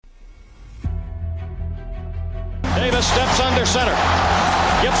Davis steps under center.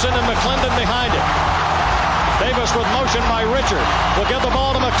 Gibson and McClendon behind it. Davis with motion by Richard. Will give the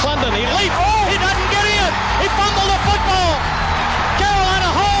ball to McClendon. He leaps. Oh, he doesn't get in. He fumbled the football.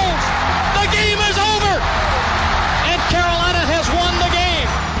 Carolina holds. The game is over. And Carolina has won the game.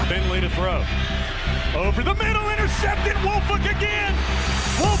 Finley to throw. Over the middle, intercepted. Woolfolk again.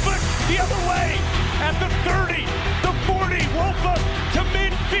 Woolfolk the other way. At the 30, the 40. Woolfolk to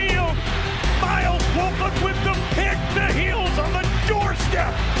midfield. Miles Woolfolk with the pick. The Heels on the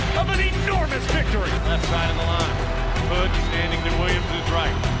doorstep of an enormous victory. Left side of the line. Hood standing to Williams'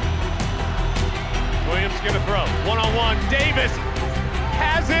 right. Williams gonna throw. One-on-one. Davis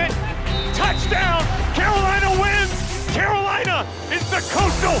has it. Touchdown. Carolina wins. Carolina is the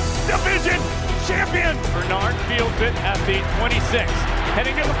Coastal Division champion. Bernard fields it at the 26.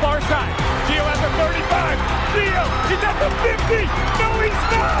 Heading to the far side. Gio at the 35. Gio, he's at the 50. No, he's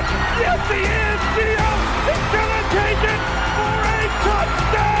not. Yes, he is. Gio is gonna take it for a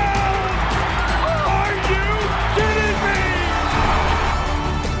touchdown. Are you kidding me?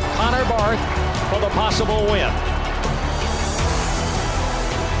 Connor Barth for the possible win.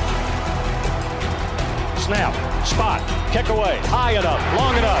 Snap, spot, kick away, high enough,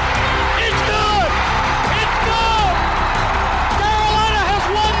 long enough. It's good! It's good! Carolina has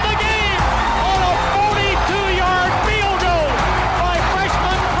won the game on a 42-yard field goal by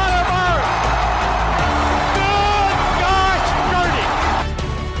freshman Connor Barth. Good gosh, dirty!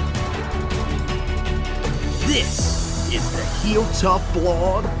 This is the Heel Tough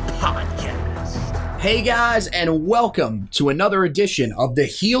Blog Podcast. Hey guys, and welcome to another edition of the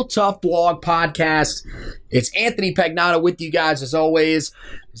Heel Tough Blog Podcast. It's Anthony Pagnotta with you guys as always.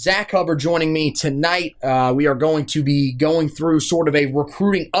 Zach Hubbard joining me tonight. We are going to be going through sort of a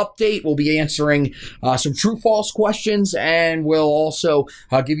recruiting update. We'll be answering some true-false questions, and we'll also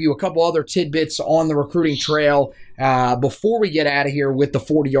give you a couple other tidbits on the recruiting trail before we get out of here with the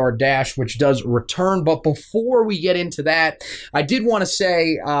 40-yard dash, which does return. But before we get into that, I did want to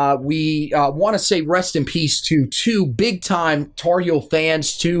say we want to say rest in peace to two big-time Tar Heel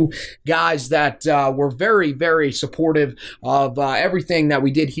fans, two guys that were very, very supportive of everything that we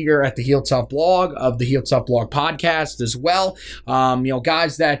did here at the Heel Tough Blog, of the Heel Tough Blog Podcast as well.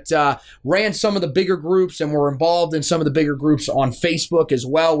 Guys that ran some of the bigger groups and were involved in some of the bigger groups on Facebook as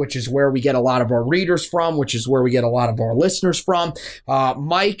well, which is where we get a lot of our readers from, which is where we get a lot of our listeners from.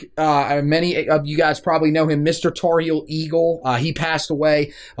 Mike, many of you guys probably know him, Mr. Tar Heel Eagle. He passed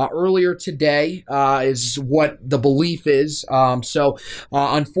away earlier today, is what the belief is.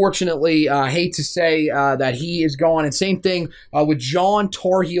 Unfortunately, I hate to say that he is gone. And same thing with John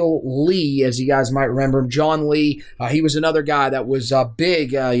Tar Heel Lee, as you guys might remember him. John Lee, he was another guy that was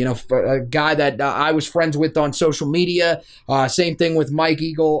big, a guy that I was friends with on social media. Same thing with Mike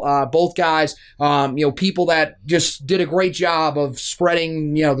Eagle. Both guys, people that just did a great job of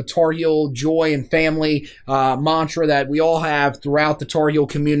spreading, the Tar Heel joy and family mantra that we all have throughout the Tar Heel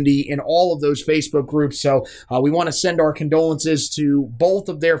community in all of those Facebook groups. So we want to send our condolences to both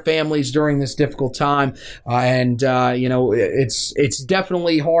of their families during this difficult time. It's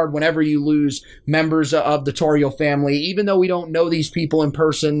definitely hard whenever you lose members of the Tar Heel family, even though we don't know these people in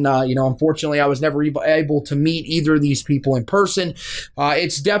person. Unfortunately, I was never able to meet either of these people in person.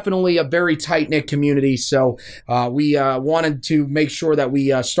 It's definitely a very tight-knit community. So we wanted to make sure that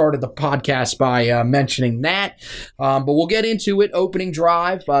we started the podcast by mentioning that. But we'll get into it. Opening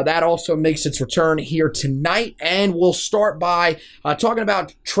drive, that also makes its return here tonight. And we'll start by talking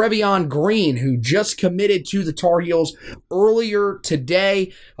about Trevion Green, who just committed to the Tar Heels earlier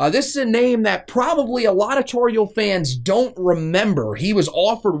today. This is a name that probably a lot of Tar Heel fans don't remember. He was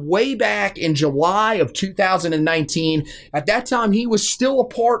offered way back in July of 2019. At that time, he was still a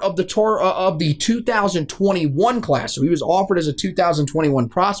part of the 2021 class. So he was offered as a 2021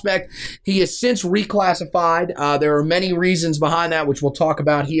 prospect. He has since reclassified. There are many reasons behind that, which we'll talk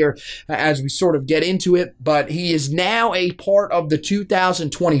about here as we sort of get into it. But he is now a part of the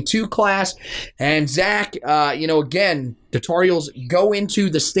 2022 class. And Zach, again, the Tar Heels go into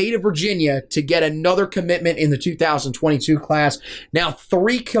the state of Virginia to get another commitment in the 2022 class. Now,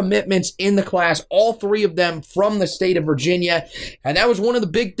 3 commitments in the class, all 3 of them from the state of Virginia. And that was one of the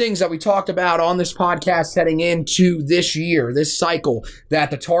big things that we talked about on this podcast heading into this year, this cycle,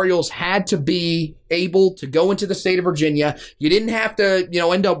 that the Tar Heels had to be able to go into the state of Virginia. You didn't have to,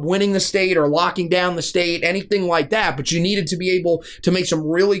 end up winning the state or locking down the state, anything like that, but you needed to be able to make some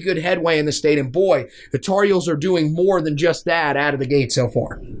really good headway in the state. And boy, the Tar Heels are doing more than just that out of the gate so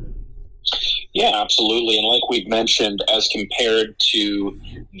far. Yeah, absolutely. And like we've mentioned, as compared to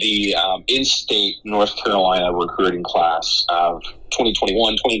the in-state North Carolina recruiting class of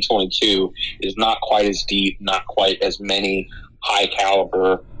 2021, 2022 is not quite as deep, not quite as many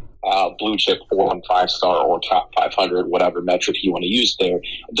high-caliber blue chip 4 and 5-star or top 500, whatever metric you want to use there.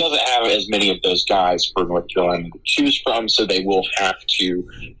 It doesn't have as many of those guys for North Carolina to choose from, so they will have to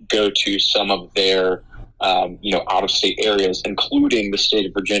go to some of their out-of-state areas, including the state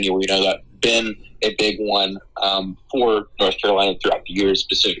of Virginia, where that's been a big one for North Carolina throughout the years,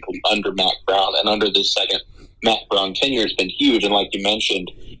 specifically under Mack Brown. And under this second Mack Brown tenure has been huge. And like you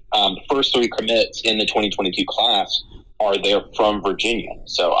mentioned, the first 3 commits in the 2022 class are there from Virginia.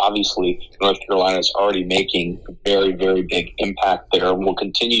 So obviously North Carolina is already making a very, very big impact there and will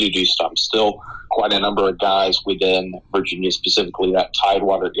continue to do so. Still quite a number of guys within Virginia, specifically that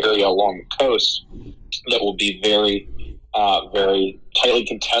Tidewater area along the coast, that will be very, very tightly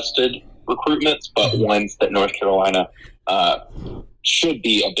contested recruitments, but ones that North Carolina should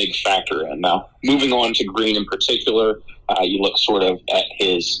be a big factor in. Now, moving on to Green in particular, you look sort of at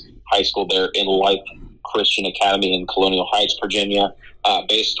his high school there in Life Christian Academy in Colonial Heights, Virginia,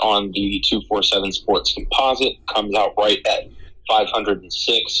 based on the 247 Sports Composite, comes out right at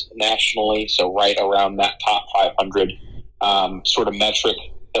 506 nationally, so right around that top 500 sort of metric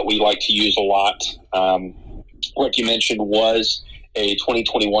that we like to use a lot. Like you mentioned, was a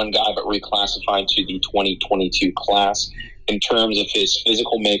 2021 guy, but reclassified to the 2022 class. In terms of his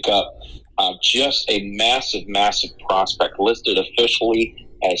physical makeup, just a massive, massive prospect, listed officially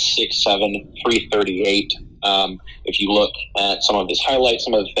as 6'7", 338. If you look at some of his highlights,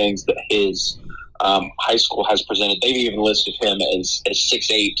 some of the things that his high school has presented, they've even listed him as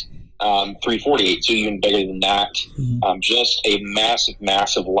 6'8", 348, so even bigger than that. Just a massive,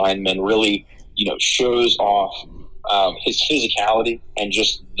 massive lineman, really, shows off his physicality and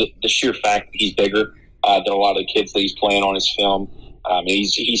just the sheer fact that he's bigger than a lot of the kids that he's playing on his film.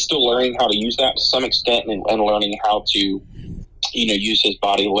 He's still learning how to use that to some extent and learning how to, use his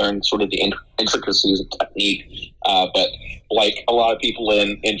body, learn sort of the intricacies of technique. But like a lot of people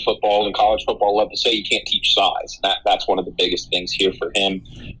in football and college football love to say, you can't teach size. That's one of the biggest things here for him.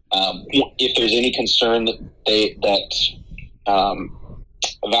 If there's any concern that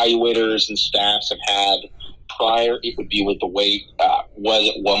evaluators and staffs have had prior, it would be with the weight. Was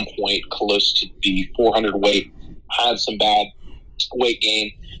at one point close to the 400 weight, had some bad weight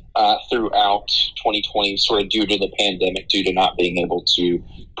gain throughout 2020, sort of due to the pandemic, due to not being able to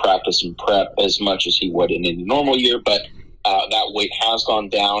practice and prep as much as he would in any normal year. But that weight has gone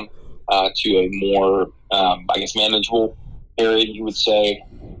down to a more, manageable area, you would say.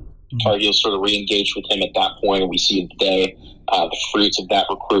 Tar Heels sort of re-engaged with him at that point, and we see today the fruits of that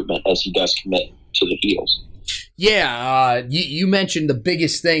recruitment as he does commit to the Heels. Yeah, you mentioned the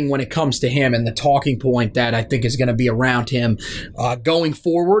biggest thing when it comes to him and the talking point that I think is going to be around him going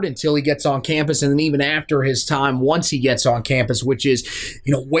forward until he gets on campus, and then even after his time once he gets on campus, which is,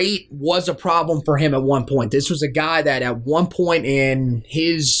 weight was a problem for him at one point. This was a guy that at one point in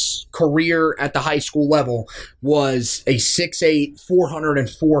his career at the high school level was a 6'8",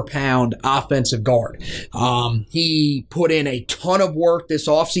 404-pound offensive guard. He put in a ton of work this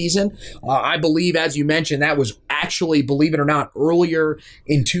offseason. I believe, as you mentioned, that was actually, believe it or not, earlier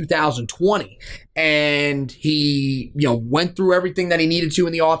in 2020. And he, went through everything that he needed to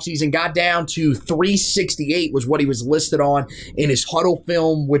in the offseason, got down to 368 was what he was listed on in his huddle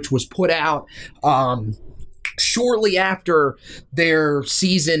film, which was put out shortly after their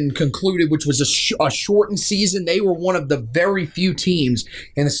season concluded, which was a shortened season. They were one of the very few teams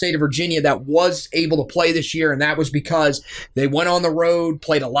in the state of Virginia that was able to play this year, and that was because they went on the road,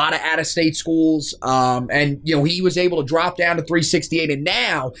 played a lot of out-of-state schools, and he was able to drop down to 368, and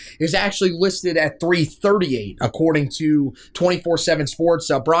now is actually listed at 338, according to 247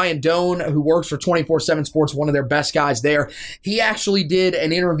 Sports. Brian Doan, who works for 247 Sports, one of their best guys there, he actually did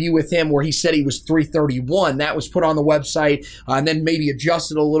an interview with him where he said he was 331. That was put on the website and then maybe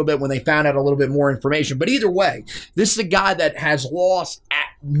adjusted a little bit when they found out a little bit more information. But either way, this is a guy that has lost at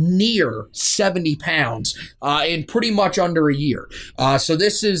near 70 pounds in pretty much under a year. So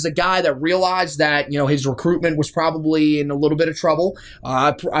this is a guy that realized that, his recruitment was probably in a little bit of trouble.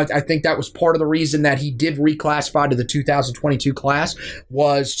 I think that was part of the reason that he did reclassify to the 2022 class,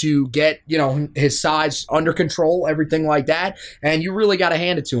 was to get, his size under control, everything like that. And you really got to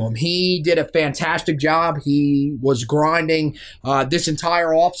hand it to him. He did a fantastic job. He he was grinding this entire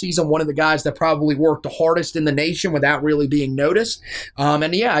offseason, one of the guys that probably worked the hardest in the nation without really being noticed.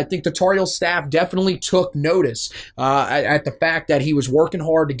 And yeah, I think the Tar Heel staff definitely took notice at the fact that he was working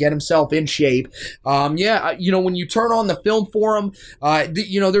hard to get himself in shape. When you turn on the film for him,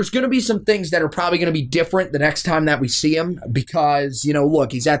 there's going to be some things that are probably going to be different the next time that we see him because,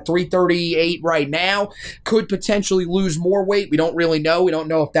 look, he's at 338 right now, could potentially lose more weight. We don't really know. We don't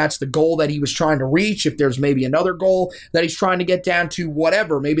know if that's the goal that he was trying to reach, if there's maybe another goal that he's trying to get down to,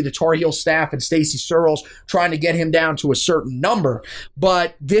 whatever. Maybe the Tar Heel staff and Stacey Searles trying to get him down to a certain number.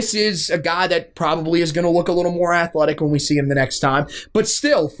 But this is a guy that probably is going to look a little more athletic when we see him the next time. But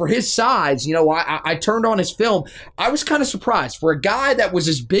still, for his size, I turned on his film. I was kind of surprised. For a guy that was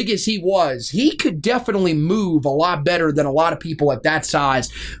as big as he was, he could definitely move a lot better than a lot of people at that size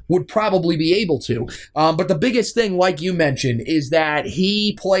would probably be able to. But the biggest thing, like you mentioned, is that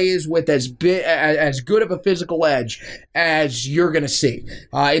he plays with as good of a physical edge as you're going to see.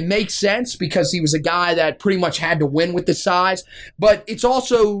 It makes sense because he was a guy that pretty much had to win with the size, but it's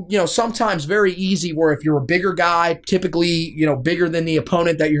also, sometimes very easy where if you're a bigger guy, typically, bigger than the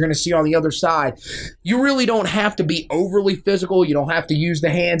opponent that you're going to see on the other side, you really don't have to be overly physical. You don't have to use the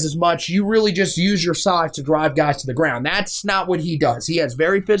hands as much. You really just use your size to drive guys to the ground. That's not what he does. He has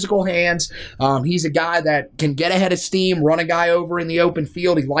very physical hands. He's a guy that can get ahead of steam, run a guy over in the open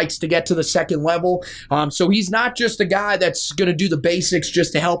field. He likes to get to the second level. So he's not just a guy that's going to do the basics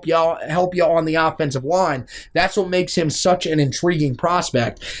just to help you on the offensive line. That's what makes him such an intriguing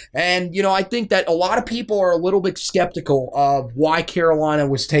prospect. And, I think that a lot of people are a little bit skeptical of why Carolina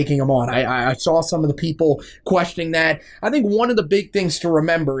was taking him on. I saw some of the people questioning that. I think one of the big things to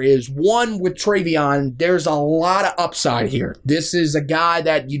remember is, one, with Travion, there's a lot of upside here. This is a guy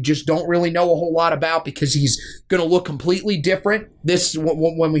that you just don't really know a whole lot about because he's going to look completely different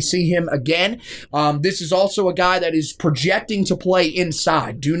when we see him again. This is also a guy that is projecting to play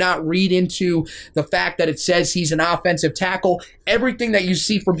inside. Do not read into the fact that it says he's an offensive tackle. Everything that you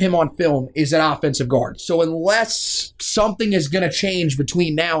see from him on film is an offensive guard. So unless something is going to change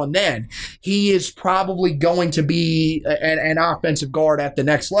between now and then, he is probably going to be an offensive guard at the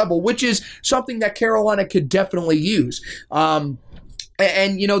next level, which is something that Carolina could definitely use.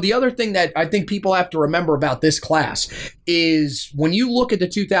 And, the other thing that I think people have to remember about this class is when you look at the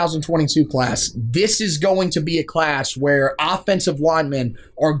 2022 class, this is going to be a class where offensive linemen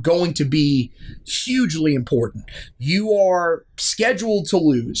are going to be hugely important. You are scheduled to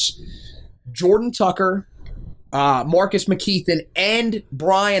lose Jordan Tucker, Marcus McKeithen, and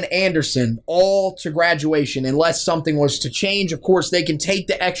Brian Anderson all to graduation unless something was to change. Of course, they can take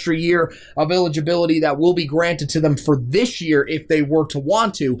the extra year of eligibility that will be granted to them for this year if they were to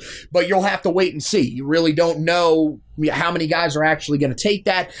want to, but you'll have to wait and see. You really don't know how many guys are actually going to take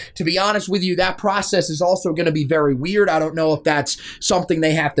that. To be honest with you, that process is also going to be very weird. I don't know if that's something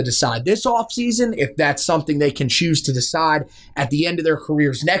they have to decide this offseason, if that's something they can choose to decide at the end of their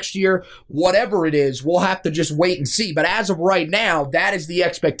careers next year. Whatever it is, we'll have to just wait and see. But as of right now, that is the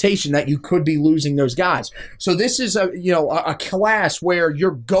expectation, that you could be losing those guys. So this is a class where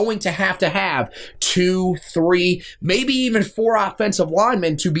you're going to have 2, 3, maybe even 4 offensive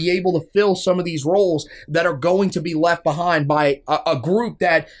linemen to be able to fill some of these roles that are going to be left behind by a group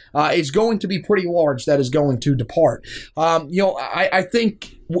that is going to be pretty large that is going to depart. I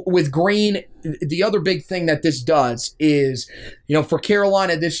think with Green, the other big thing that this does is, for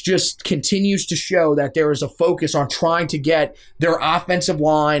Carolina, this just continues to show that there is a focus on trying to get their offensive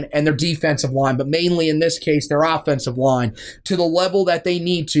line and their defensive line, but mainly in this case, their offensive line, to the level that they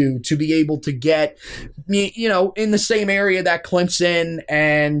need to be able to get, in the same area that Clemson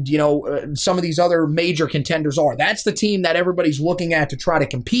and, some of these other major contenders are. That's the team that everybody's looking at to try to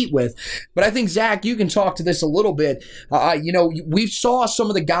compete with. But I think, Zach, you can talk to this a little bit. We saw some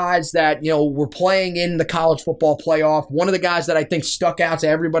of the guys that, were playing in the college football playoff. One of the guys that I think stuck out to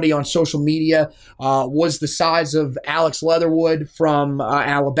everybody on social media was the size of Alex Leatherwood from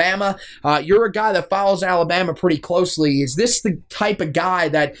Alabama. You're a guy that follows Alabama pretty closely. Is this the type of guy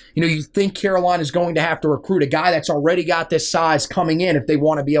that, you think Carolina is going to have to recruit, a guy that's already got this size coming in if they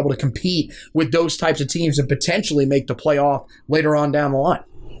want to be able to compete with those types of teams and potentially make the playoff later on down the line?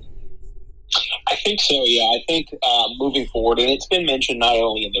 I think so, yeah. I think moving forward, and it's been mentioned not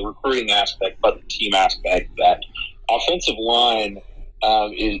only in the recruiting aspect, but the team aspect, that offensive line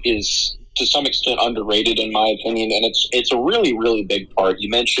is to some extent underrated, in my opinion, and it's a really, really big part. You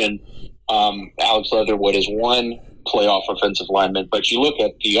mentioned Alex Leatherwood is one playoff offensive lineman, but you look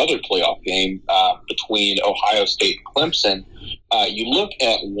at the other playoff game between Ohio State and Clemson, you look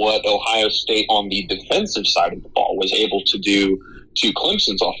at what Ohio State on the defensive side of the ball was able to do to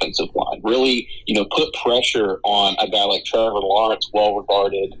Clemson's offensive line. Really, put pressure on a guy like Trevor Lawrence,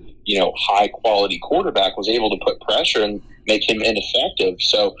 well-regarded, high-quality quarterback, was able to put pressure and make him ineffective.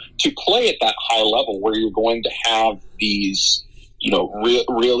 So to play at that high level where you're going to have these,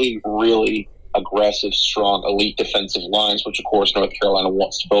 really, really aggressive, strong, elite defensive lines, which, of course, North Carolina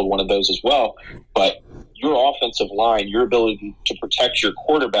wants to build one of those as well. But your offensive line, your ability to protect your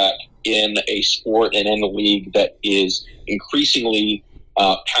quarterback in a sport and in a league that is increasingly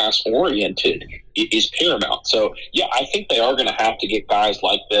pass-oriented is paramount. So, yeah, I think they are going to have to get guys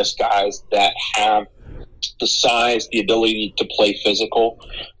like this, guys that have the size, the ability to play physical,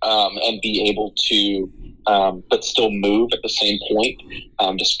 and be able to but still move at the same point,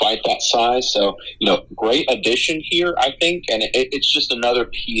 despite that size. So, great addition here, I think, and it's just another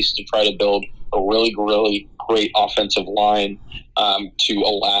piece to try to build a really, really great offensive line to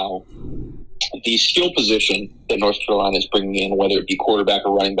allow the skill position that North Carolina is bringing in, whether it be quarterback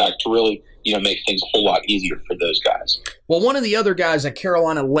or running back, to really make things a whole lot easier for those guys. Well, one of the other guys that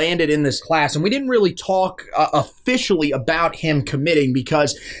Carolina landed in this class, and we didn't really talk officially about him committing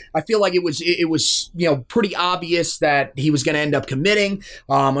because I feel like it was pretty obvious that he was going to end up committing.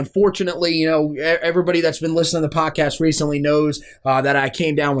 Unfortunately, everybody that's been listening to the podcast recently knows that I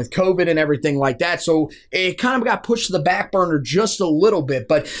came down with COVID and everything like that, so it kind of got pushed to the back burner just a little bit.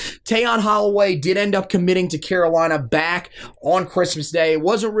 But Tayon Holloway did end up committing to Carolina back on Christmas Day. It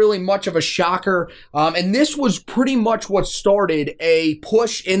wasn't really much of a shocker, and this was pretty much what started a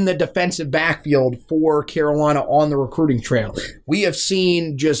push in the defensive backfield for Carolina on the recruiting trail. We have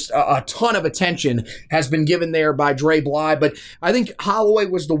seen just a ton of attention has been given there by Dre Bly, but I think Holloway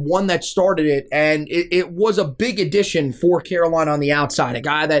was the one that started it, and it was a big addition for Carolina on the outside, a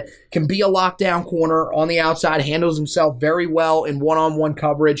guy that can be a lockdown corner on the outside, handles himself very well in one-on-one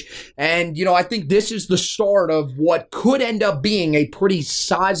coverage, and I think this is the start of what could end up being a pretty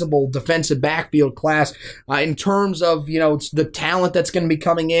sizable defensive backfield class in terms of it's the talent that's going to be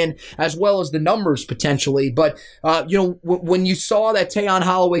coming in as well as the numbers potentially. But when you saw that Tayon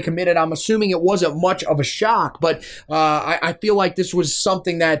Holloway committed, I'm assuming it wasn't much of a shock, but I feel like this was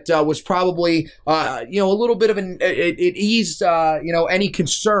something that was probably a little bit of it eased any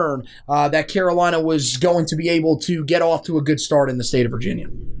concern that Carolina was going to be able to get off to a good start in the state of Virginia.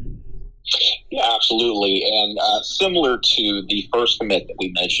 Yeah, absolutely. And similar to the first commit that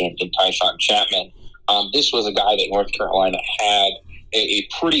we mentioned in Tyshawn Chapman, this was a guy that North Carolina had a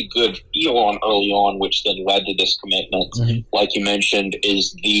pretty good feel on early on, which then led to this commitment. Mm-hmm. Like you mentioned,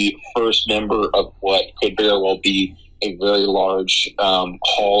 is the first member of what could very well be a very large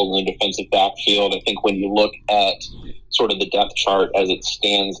haul in the defensive backfield. I think when you look at sort of the depth chart as it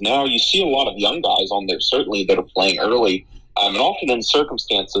stands now, you see a lot of young guys on there, certainly, that are playing early. And often in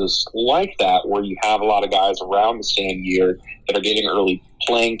circumstances like that, where you have a lot of guys around the same year that are getting early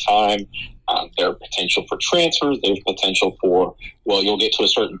playing time, there's potential for transfers, there's potential for, you'll get to a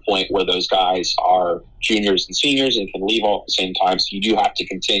certain point where those guys are juniors and seniors and can leave all at the same time. So you do have to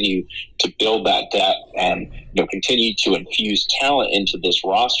continue to build that depth and continue to infuse talent into this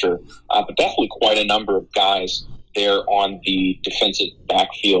roster. But definitely quite a number of guys there on the defensive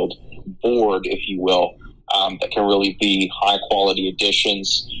backfield board, if you will, that can really be high-quality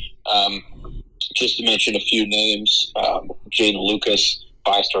additions. Just to mention a few names, Jaden Lucas,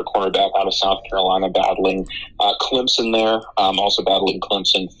 five-star cornerback out of South Carolina, battling Clemson there, also battling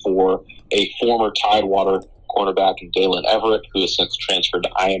Clemson for a former Tidewater cornerback in Dalen Everett, who has since transferred to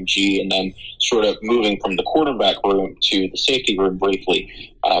IMG, and then sort of moving from the quarterback room to the safety room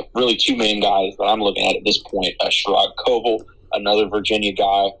briefly. Really two main guys that I'm looking at this point, Sherrod Koval, another Virginia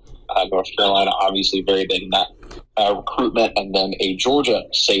guy, North Carolina obviously very big in that recruitment, and then a Georgia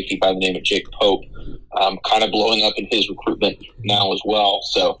safety by the name of Jake Pope, kind of blowing up in his recruitment now as well.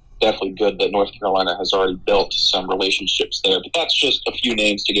 So definitely good that North Carolina has already built some relationships there. But that's just a few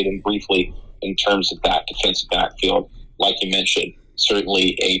names to get in briefly in terms of that defensive backfield. Like you mentioned,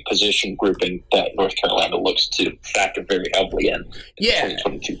 certainly a position grouping that North Carolina looks to factor very heavily in the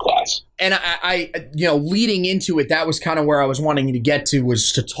 2022 class. And I leading into it, that was kind of where I was wanting to get to,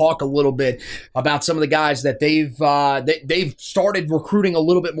 was to talk a little bit about some of the guys that they've started recruiting a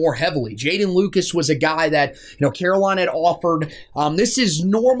little bit more heavily. Jaden Lucas was a guy that, Carolina had offered. This is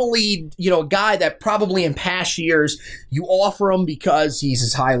normally, a guy that probably in past years you offer him because he's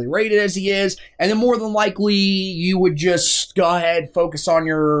as highly rated as he is, and then more than likely you would just go ahead, focus on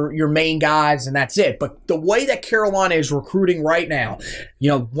your main guys, and that's it. But the way that Carolina is recruiting right now,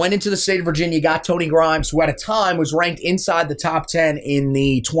 went into the state of Virginia, got Tony Grimes, who at a time was ranked inside the top 10 in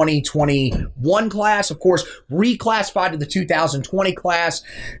the 2021 class, of course, reclassified to the 2020 class.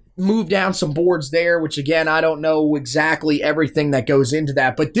 move down some boards there, which again, I don't know exactly everything that goes into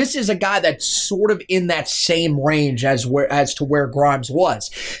that, but this is a guy that's sort of in that same range as to where Grimes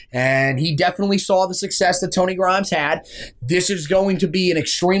was. And he definitely saw the success that Tony Grimes had. This is going to be an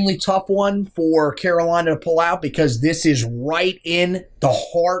extremely tough one for Carolina to pull out because this is right in the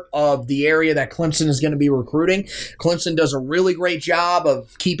heart of the area that Clemson is going to be recruiting. Clemson does a really great job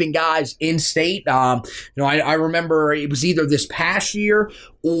of keeping guys in state. I remember it was either this past year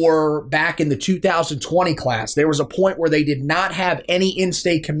or back in the 2020 class. There was a point where they did not have any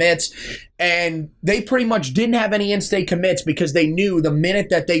in-state commits, and they pretty much didn't have any in-state commits because they knew the minute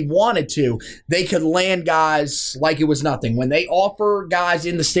that they wanted to, they could land guys like it was nothing. When they offer guys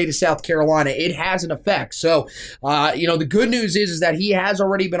in the state of South Carolina, it has an effect. So, the good news is that he has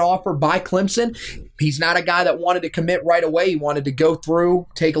already been offered by Clemson. He's not a guy that wanted to commit right away. He wanted to go through,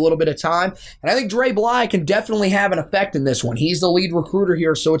 take a little bit of time. And I think Dre Bly can definitely have an effect in this one. He's the lead recruiter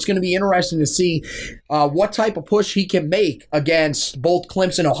here, so it's going to be interesting to see what type of push he can make against both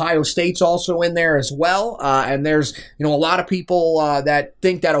Clemson. Ohio State's also in there as well. And there's a lot of people that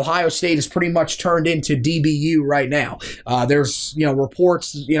think that Ohio State is pretty much turned into DBU right now. There's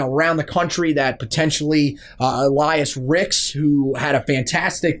reports around the country that potentially Elias Ricks, who had a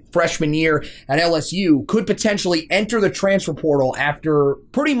fantastic freshman year at LSU, could potentially enter the transfer portal after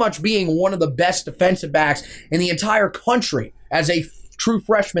pretty much being one of the best defensive backs in the entire country as a true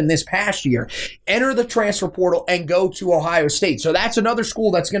freshman this past year, enter the transfer portal and go to Ohio State. So that's another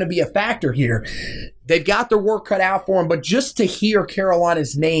school that's going to be a factor here. They've got their work cut out for them, but just to hear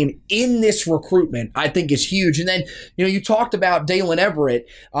Carolina's name in this recruitment, I think is huge. And then, you talked about Dalen Everett.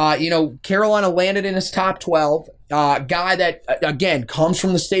 Carolina landed in his top 12. Guy that, again, comes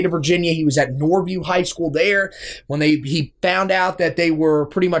from the state of Virginia. He was at Norview High School there when he found out that they were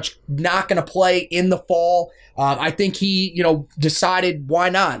pretty much not going to play in the fall. I think he, decided, why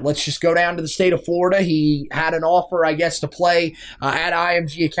not? Let's just go down to the state of Florida. He had an offer, I guess, to play at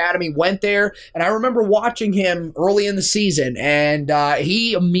IMG Academy, went there. And I remember watching him early in the season, and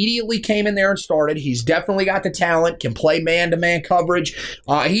he immediately came in there and started. He's definitely got the talent, can play man-to-man coverage.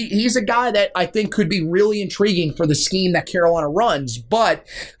 He's a guy that I think could be really intriguing for the scheme that Carolina runs. But,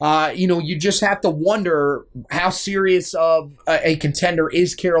 you just have to wonder how serious of a contender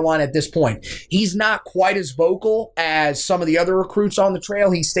is Carolina at this point. He's not quite as vocal as some of the other recruits on the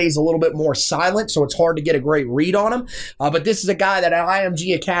trail. He stays a little bit more silent, so it's hard to get a great read on him. But this is a guy that at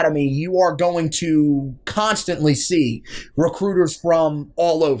IMG Academy, you are going to constantly see recruiters from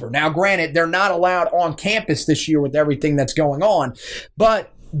all over. Now, granted, they're not allowed on campus this year with everything that's going on,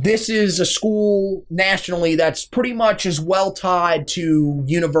 but this is a school nationally that's pretty much as well tied to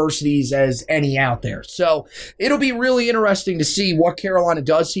universities as any out there. So it'll be really interesting to see what Carolina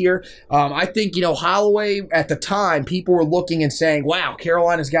does here. I think, Holloway at the time, people were looking and saying, wow,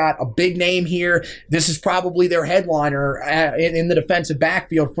 Carolina's got a big name here. This is probably their headliner in the defensive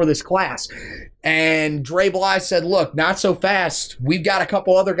backfield for this class. And Dre Bly said, look, not so fast. We've got a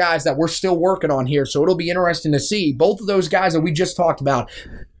couple other guys that we're still working on here, so it'll be interesting to see. Both of those guys that we just talked about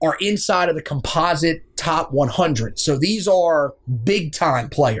are inside of the composite top 100. So these are big-time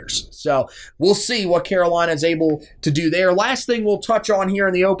players. So we'll see what Carolina is able to do there. Last thing we'll touch on here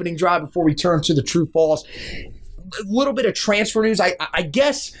in the opening drive before we turn to the true-false, a little bit of transfer news. I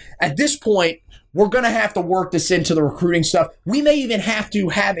guess at this point, we're going to have to work this into the recruiting stuff. We may even have to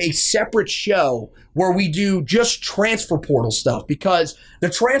have a separate show where we do just transfer portal stuff because the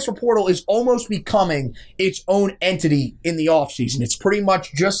transfer portal is almost becoming its own entity in the offseason. It's pretty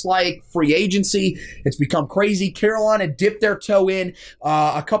much just like free agency. It's become crazy. Carolina dipped their toe in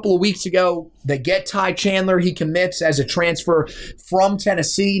a couple of weeks ago. They get Ty Chandler. He commits as a transfer from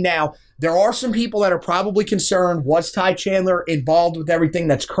Tennessee. Now, there are some people that are probably concerned, was Ty Chandler involved with everything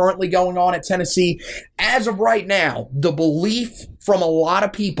that's currently going on at Tennessee? As of right now, the belief from a lot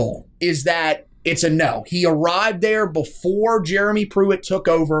of people is that it's a no. He arrived there before Jeremy Pruitt took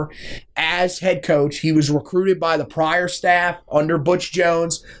over as head coach. He was recruited by the prior staff under Butch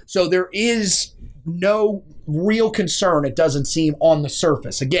Jones. So there is no real concern, it doesn't seem, on the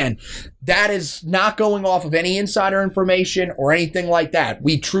surface. Again, that is not going off of any insider information or anything like that.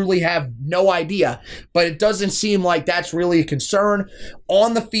 We truly have no idea, but it doesn't seem like that's really a concern.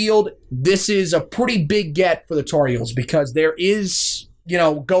 On the field, this is a pretty big get for the Tar Heels because there is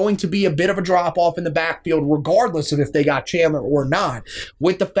going to be a bit of a drop-off in the backfield regardless of if they got Chandler or not,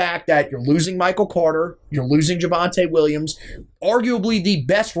 with the fact that you're losing Michael Carter, you're losing Javonte Williams. arguably the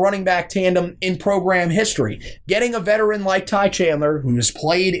best running back tandem in program history. Getting a veteran like Ty Chandler, who has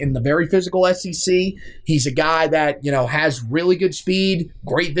played in the very physical SEC, he's a guy that, has really good speed,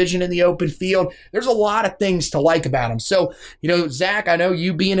 great vision in the open field. There's a lot of things to like about him. So, Zach, I know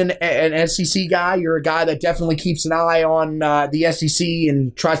you being an SEC guy, you're a guy that definitely keeps an eye on the SEC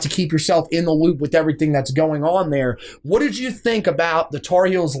and tries to keep yourself in the loop with everything that's going on there. What did you think about the Tar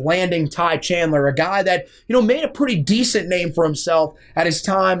Heels landing Ty Chandler, a guy that, made a pretty decent name for himself at his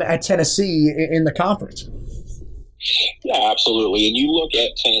time at Tennessee in the conference? Yeah, absolutely. And you look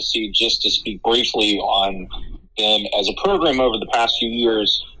at Tennessee, just to speak briefly on them as a program over the past few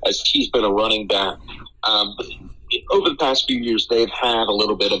years, as he's been a running back. Over the past few years, they've had a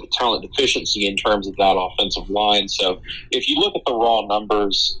little bit of a talent deficiency in terms of that offensive line. So if you look at the raw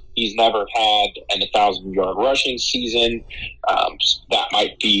numbers, he's never had an 1,000-yard rushing season. That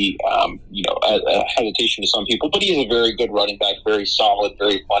might be, a hesitation to some people, but he is a very good running back, very solid,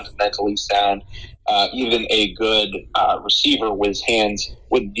 very fundamentally sound, even a good receiver with his hands,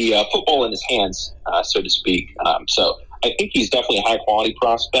 with the football in his hands, so to speak. So I think he's definitely a high-quality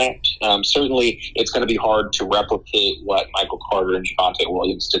prospect. Certainly, it's going to be hard to replicate what Michael Carter and Javonte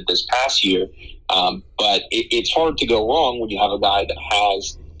Williams did this past year, but it's hard to go wrong when you have a guy that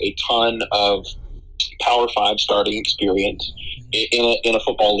has a ton of Power 5 starting experience in a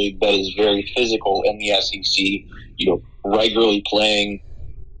football league that is very physical in the SEC, regularly playing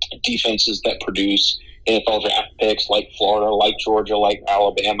defenses that produce NFL draft picks like Florida, like Georgia, like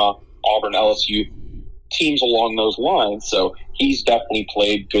Alabama, Auburn, LSU, teams along those lines. So he's definitely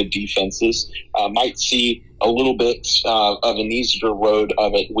played good defenses. Might see a little bit of an easier road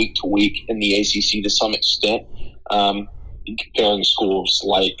of it week to week in the ACC to some extent, comparing schools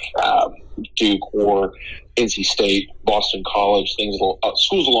like Duke or NC State, Boston College,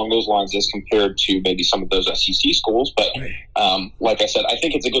 schools along those lines as compared to maybe some of those SEC schools. But like I said, I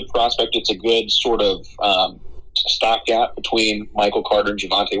think it's a good prospect. It's a good sort of stopgap between Michael Carter and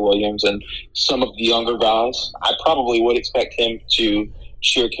Javonte Williams and some of the younger guys. I probably would expect him to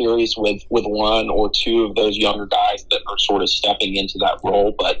share carries with one or two of those younger guys that are sort of stepping into that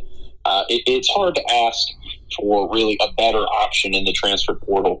role. But it's hard to ask for really a better option in the transfer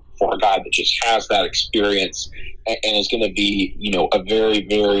portal for a guy that just has that experience and is going to be, a very,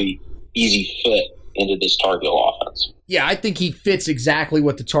 very easy fit into this Tar Heel offense. Yeah, I think he fits exactly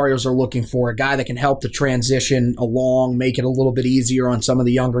what the Tar Heels are looking for, a guy that can help the transition along, make it a little bit easier on some of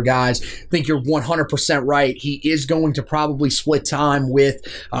the younger guys. I think you're 100% right. He is going to probably split time with,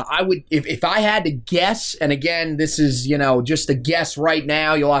 I would, if I had to guess, and again, this is, just a guess right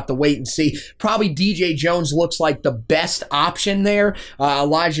now, you'll have to wait and see. Probably DJ Jones looks like the best option there.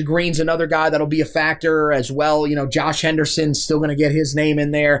 Elijah Green's another guy that'll be a factor as well. Josh Henderson's still going to get his name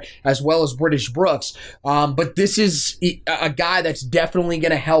in there, as well as British Brooks. But this is a guy that's definitely going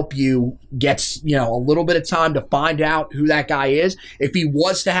to help you get, a little bit of time to find out who that guy is. If he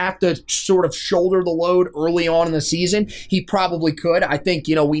was to have to sort of shoulder the load early on in the season, he probably could. I think,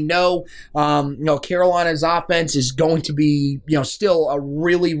 we know, Carolina's offense is going to be, still a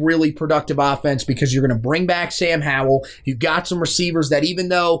really, really productive offense because you're going to bring back Sam Howell. You've got some receivers that even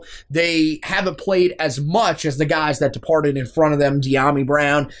though they haven't played as much as the guys that departed in front of them, De'Ami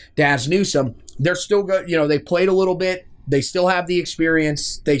Brown, Daz Newsome, they're still good. They played a little bit. They still have the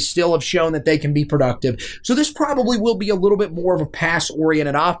experience. They still have shown that they can be productive. So this probably will be a little bit more of a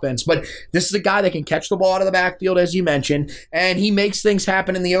pass-oriented offense, but this is a guy that can catch the ball out of the backfield, as you mentioned, and he makes things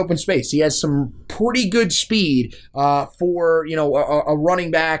happen in the open space. He has some pretty good speed for, a running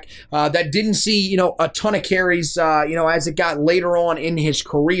back that didn't see, a ton of carries, as it got later on in his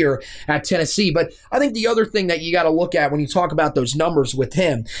career at Tennessee. But I think the other thing that you got to look at when you talk about those numbers with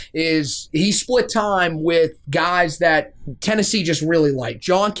him is he split time with guys that Tennessee just really liked.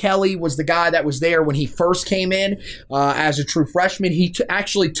 John Kelly was the guy that was there when he first came in as a true freshman. He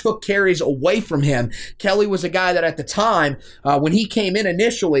actually took carries away from him. Kelly was a guy that at the time, when he came in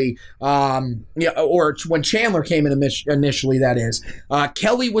initially, or when Chandler came in initially, that is,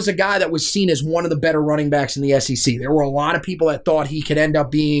 Kelly was a guy that was seen as one of the better running backs in the SEC. There were a lot of people that thought he could end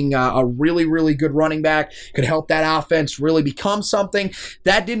up being a really, really good running back, could help that offense really become something.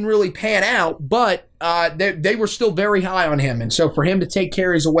 That didn't really pan out, but they were still very high on him. And so for him to take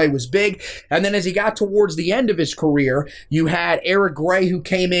carries away was big. And then as he got towards the end of his career, you had Eric Gray, who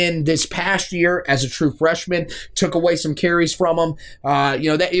came in this past year as a true freshman, took away some carries from him.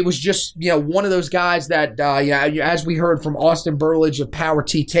 That it was just, one of those guys that, as we heard from Austin Burlage of Power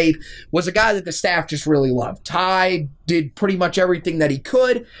T Tape, was a guy that the staff just really loved. Ty did pretty much everything that he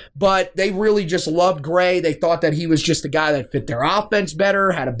could, but they really just loved Gray. They thought that he was just a guy that fit their offense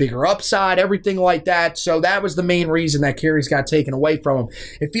better, had a bigger upside, everything like that. So that was the main reason that carries got taken away from him.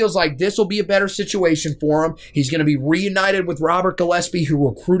 It feels like this will be a better situation for him. He's going to be reunited with Robert Gillespie, who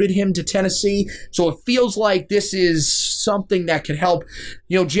recruited him to Tennessee. So it feels like this is something that could help,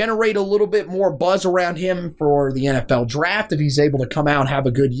 generate a little bit more buzz around him for the NFL draft if he's able to come out and have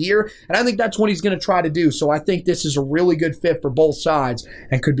a good year. And I think that's what he's going to try to do. So I think this is a really good fit for both sides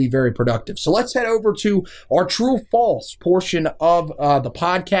and could be very productive. So let's head over to our true false portion of the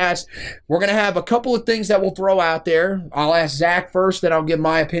podcast. We're going to have a couple of things that we'll throw out there. I'll ask Zach first, then I'll give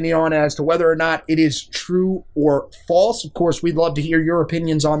my opinion on it as to whether or not it is true or false. Of course, we'd love to hear your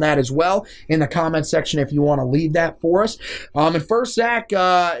opinions on that as well in the comment section if you want to leave that for us. And first, Zach,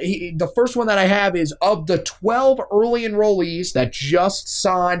 the first one that I have is of the 12 early enrollees that just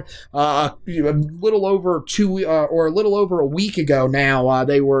signed a little over a week ago now,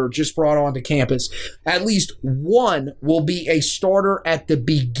 they were just brought onto campus. At least one will be a starter at the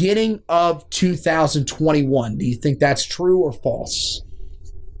beginning of 2021. Do you think that's true or false?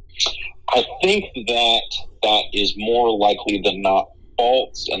 I think that is more likely than not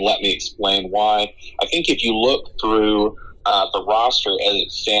false, and let me explain why. I think if you look through the roster as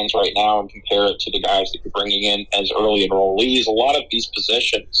it stands right now and compare it to the guys that you're bringing in as early enrollees, a lot of these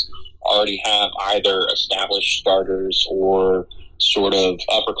positions already have either established starters or sort of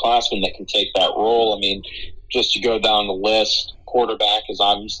upperclassmen that can take that role. I mean, just to go down the list, quarterback is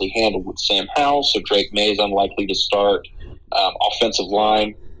obviously handled with Sam Howell, so Drake May is unlikely to start. Offensive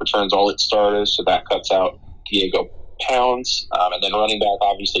line returns all its starters, so that cuts out Diego Pounds. And then running back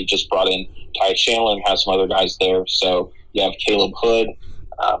obviously just brought in Ty Chandler and has some other guys there. So you have Caleb Hood.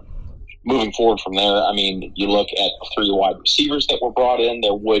 Moving forward from there, I mean, you look at the 3 wide receivers that were brought in,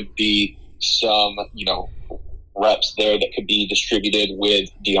 there would be some, reps there that could be distributed with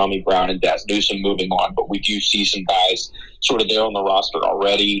De'Ami Brown and Daz Newsome moving on. But we do see some guys sort of there on the roster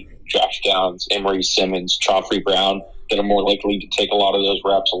already, Josh Downs, Emory Simmons, Chauncey Brown, that are more likely to take a lot of those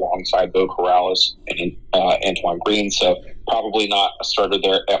reps alongside Bo Corrales and Antoine Green. So probably not a starter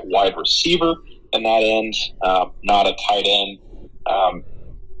there at wide receiver in that end, not a tight end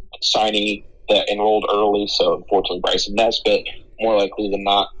signee that enrolled early. So unfortunately, Bryson Nesbitt, more likely than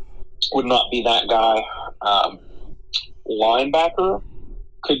not, would not be that guy. Linebacker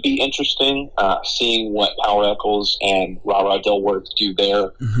could be interesting, seeing what Power Echols and Ra Dilworth do there.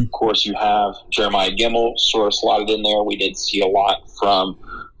 Mm-hmm. Of course, you have Jeremiah Gimmel sort of slotted in there. We did see a lot from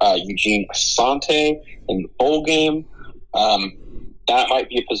Eugene Asante in the bowl game. That might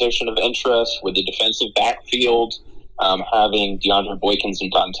be a position of interest with the defensive backfield, having DeAndre Boykins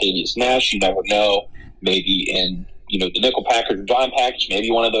and Dontavius Nash. You never know. Maybe in the nickel package or dime package, maybe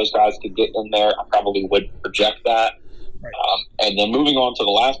one of those guys could get in there. I probably would project that. Right. And then moving on to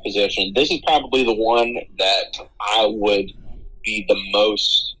the last position, this is probably the one that I would be the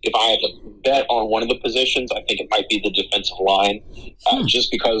most, if I had to bet on one of the positions, I think it might be the defensive line,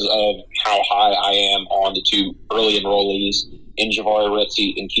 just because of how high I am on the 2 early enrollees in Jahvaree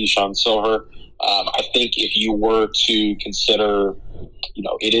Ritzie and Keyshawn Silver. I think if you were to consider,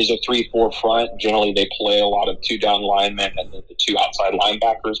 it is a 3-4 front. Generally, they play a lot of 2 down linemen and then the 2 outside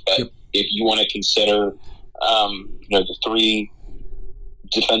linebackers. But if you want to consider, the 3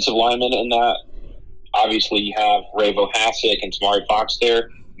 defensive linemen in that, obviously you have Ravo Hassick and Tamari Fox there.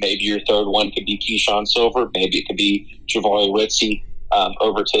 Maybe your third one could be Keyshawn Silver. Maybe it could be Jahvaree Ritzie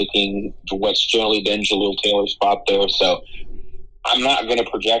overtaking what's generally been Jaleel Taylor's spot there. So I'm not going to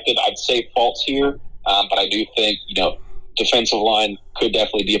project it. I'd say false here, but I do think, defensive line could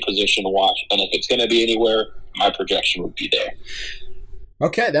definitely be a position to watch. And if it's going to be anywhere, my projection would be there.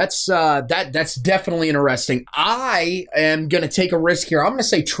 Okay, that's definitely interesting. I am going to take a risk here. I'm going to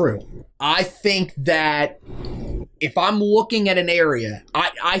say true. I think that if I'm looking at an area,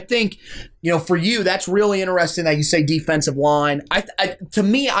 I think, for you, that's really interesting that you say defensive line. To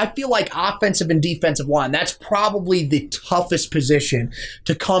me, I feel like offensive and defensive line, that's probably the toughest position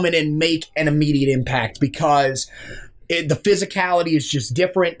to come in and make an immediate impact because the physicality is just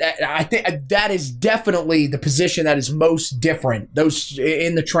different. I think that is definitely the position that is most different, those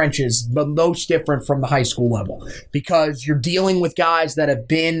in the trenches, but most different from the high school level because you're dealing with guys that have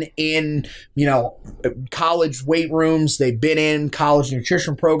been in, college weight rooms. They've been in college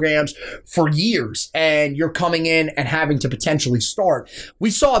nutrition programs for years, and you're coming in and having to potentially start.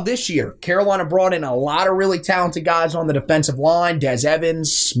 We saw this year, Carolina brought in a lot of really talented guys on the defensive line, Des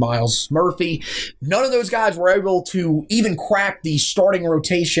Evans, Miles Murphy. None of those guys were able to to even crack the starting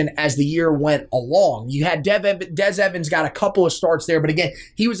rotation as the year went along. You had Des Evans got a couple of starts there, but again,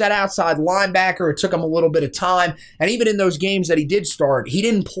 he was that outside linebacker. It took him a little bit of time. And even in those games that he did start, he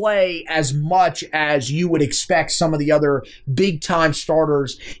didn't play as much as you would expect some of the other big-time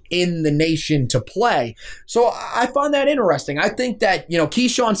starters in the nation to play. So I find that interesting. I think that,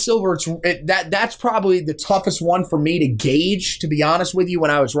 Keyshawn Silver, that's probably the toughest one for me to gauge, to be honest with you,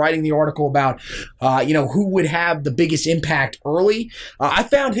 when I was writing the article about, who would have the biggest impact early. I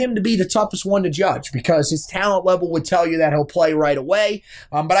found him to be the toughest one to judge because his talent level would tell you that he'll play right away.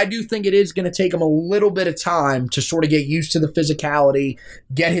 But I do think it is going to take him a little bit of time to sort of get used to the physicality,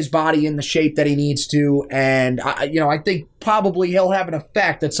 get his body in the shape that he needs to. And, I think probably he'll have an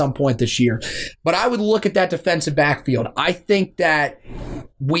effect at some point this year. But I would look at that defensive backfield. I think that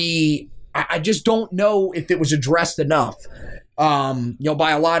I just don't know if it was addressed enough.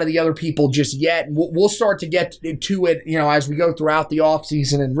 By a lot of the other people just yet. We'll start to get to it, as we go throughout the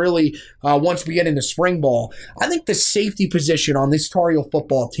offseason and really once we get into spring ball. I think the safety position on this Tar Heel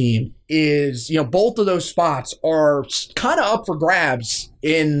football team is, both of those spots are kind of up for grabs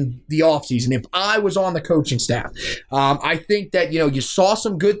in the offseason. If I was on the coaching staff, I think that, you saw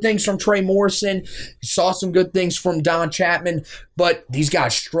some good things from Trey Morrison, you saw some good things from Don Chapman, but these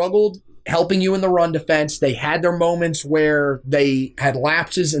guys struggled helping you in the run defense. They had their moments where they had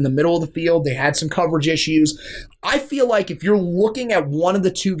lapses in the middle of the field. They had some coverage issues. I feel like if you're looking at one of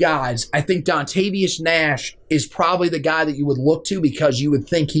the two guys, I think Dontavius Nash is probably the guy that you would look to because you would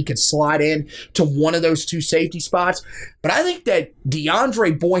think he could slide in to one of those two safety spots. But I think that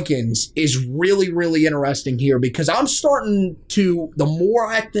DeAndre Boykins is really, really interesting here because I'm starting to, the more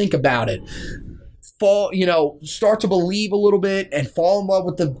I think about it, start to believe a little bit and fall in love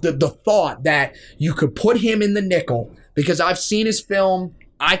with the thought that you could put him in the nickel because I've seen his film.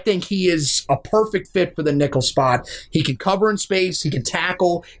 I think he is a perfect fit for the nickel spot. He can cover in space. He can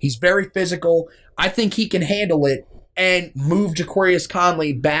tackle. He's very physical. I think he can handle it and move Ja'Qurious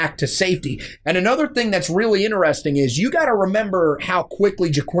Conley back to safety. And another thing that's really interesting is you got to remember how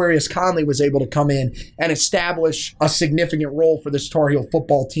quickly Ja'Qurious Conley was able to come in and establish a significant role for this Tar Heel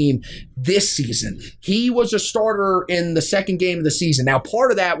football team this season. He was a starter in the second game of the season. Now,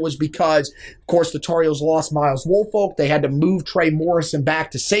 part of that was because, of course, the Tar Heels lost Miles Woolfolk. They had to move Trey Morrison back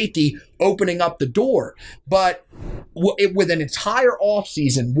to safety, opening up the door. But with an entire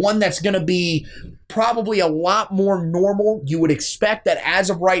offseason, one that's going to be probably a lot more normal, you would expect that as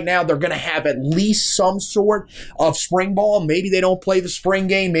of right now, they're going to have at least some sort of spring ball. Maybe they don't play the spring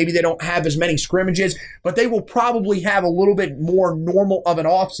game. Maybe they don't have as many scrimmages, but they will probably have a little bit more normal of an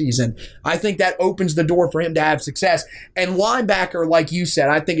offseason. I think that opens the door for him to have success. And linebacker, like you said,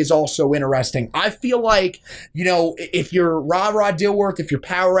 I think is also interesting. I feel like, if you're Ra Dilworth, if you're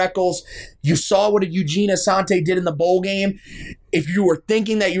Power Eccles, you saw what Eugene Asante did in the bowl game. If you were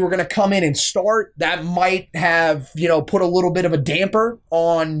thinking that you were going to come in and start, that might have, put a little bit of a damper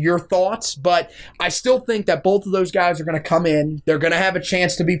on your thoughts. But I still think that both of those guys are going to come in. They're going to have a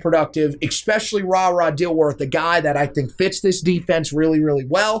chance to be productive, especially Ra Dilworth, the guy that I think fits this defense really, really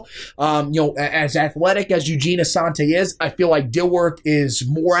well. As athletic as Eugene Asante is, I feel like Dilworth is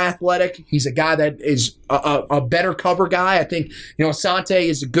more athletic. He's a guy that is a better cover guy. I think, Asante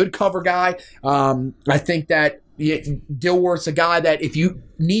is a good cover guy. I think that Dilworth's a guy that if you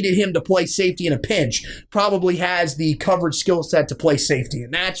needed him to play safety in a pinch, probably has the coverage skill set to play safety.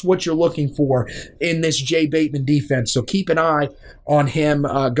 And that's what you're looking for in this Jay Bateman defense. So keep an eye on him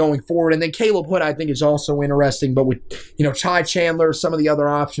going forward. And then Caleb Hood, I think, is also interesting. But with, Ty Chandler, some of the other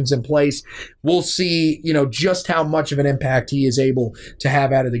options in place, we'll see, just how much of an impact he is able to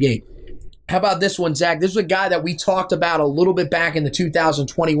have out of the gate. How about this one, Zach? This is a guy that we talked about a little bit back in the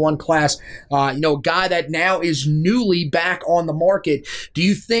 2021 class. A guy that now is newly back on the market. Do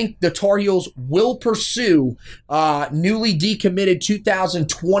you think the Tar Heels will pursue newly decommitted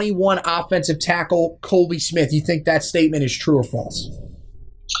 2021 offensive tackle Colby Smith? You think that statement is true or false?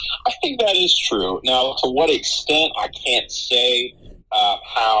 I think that is true. Now, to what extent, I can't say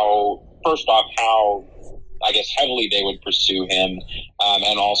how I guess heavily they would pursue him,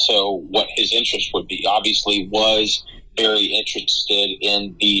 and also what his interest would be. Obviously was very interested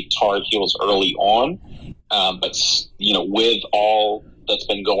in the Tar Heels early on, but with all that's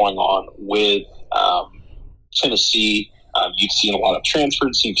been going on with Tennessee, you've seen a lot of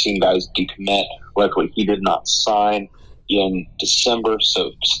transfers, you've seen guys decommit. Luckily, he did not sign in December,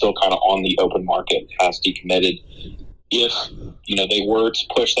 so still kind of on the open market, has decommitted. If they were to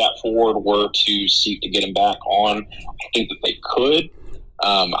push that forward, were to seek to get him back on, I think that they could.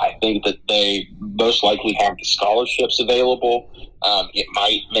 I think that they most likely have the scholarships available it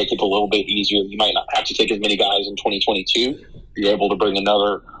might make it a little bit easier. You might not have to take as many guys in 2022. You're able to bring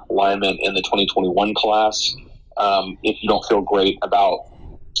another lineman in the 2021 class if you don't feel great about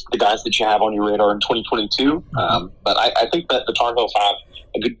the guys that you have on your radar in 2022. But I think that the Tar Heels have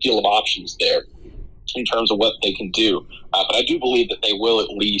a good deal of options there in terms of what they can do. But I do believe that they will at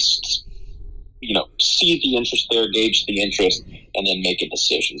least, see the interest there, gauge the interest, and then make a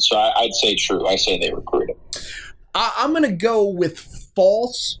decision. So I'd say true. I say they recruit him. I'm going to go with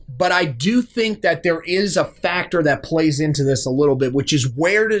false, but I do think that there is a factor that plays into this a little bit, which is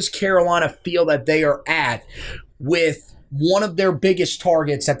where does Carolina feel that they are at with one of their biggest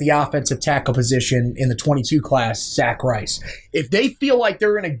targets at the offensive tackle position in the 22 class, Zach Rice. If they feel like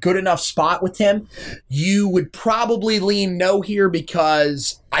they're in a good enough spot with him, you would probably lean no here,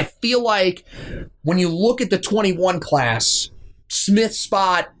 because I feel like when you look at the 21 class, Smith's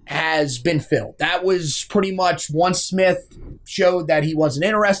spot has been filled. That was pretty much once Smith showed that he wasn't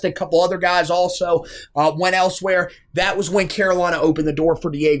interested. A couple other guys also went elsewhere. That was when Carolina opened the door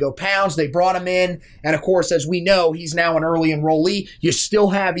for Diego Pounds. They brought him in, and of course, as we know, he's now an early enrollee. You still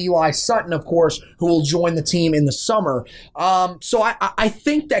have Eli Sutton, of course, who will join the team in the summer. So I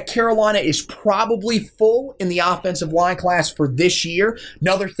think that Carolina is probably full in the offensive line class for this year.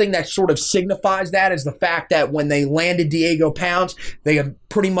 Another thing that sort of signifies that is the fact that when they landed Diego Pounds, they have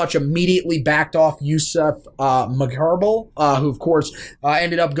pretty much immediately backed off Yusuf McHerbal, who, of course,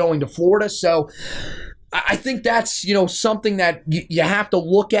 ended up going to Florida. So I think that's, something that you have to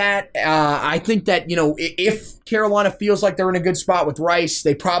look at. I think that, if Carolina feels like they're in a good spot with Rice,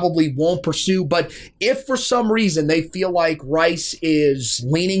 they probably won't pursue. But if for some reason they feel like Rice is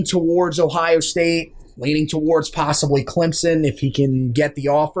leaning towards Ohio State, leaning towards possibly Clemson if he can get the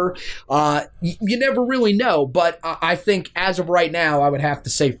offer, you never really know. But I think as of right now, I would have to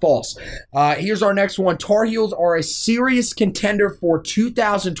say false. Here's our next one. Tar Heels are a serious contender for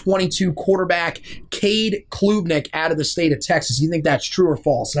 2022 quarterback Cade Klubnik out of the state of Texas. You think that's true or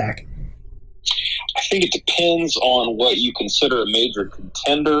false, Zach? I think it depends on what you consider a major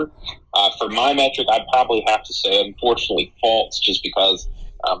contender. For my metric, I'd probably have to say, unfortunately, false, just because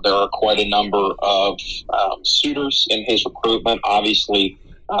there are quite a number of suitors in his recruitment. Obviously,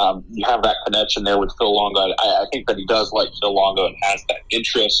 you have that connection there with Phil Longo. I think that he does like Phil Longo and has that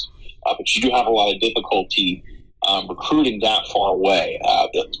interest, but you do have a lot of difficulty recruiting that far away.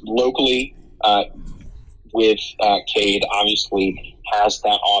 Locally, with Cade, obviously has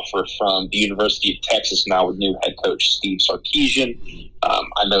that offer from the University of Texas now with new head coach Steve Sarkisian.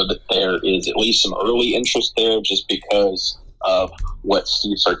 I know that there is at least some early interest there just because of what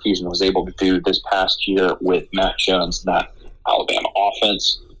Steve Sarkisian was able to do this past year with Mac Jones and that Alabama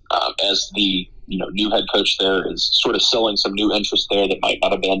offense. As the new head coach there is sort of selling some new interest there that might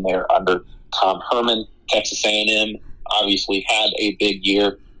not have been there under Tom Herman. Texas A&M obviously had a big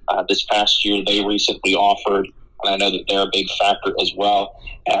year this past year. They recently offered, and I know that they're a big factor as well.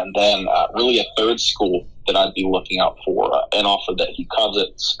 And then really a third school that I'd be looking out for an offer that he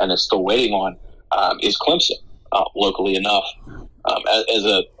covets and is still waiting on is Clemson. Locally enough, as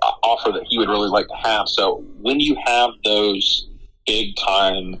an offer that he would really like to have. So when you have those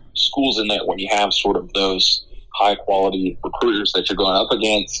big-time schools in there, when you have sort of those high-quality recruiters that you're going up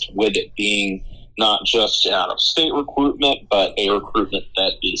against, with it being not just an out-of-state recruitment, but a recruitment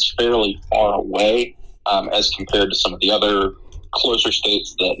that is fairly far away as compared to some of the other closer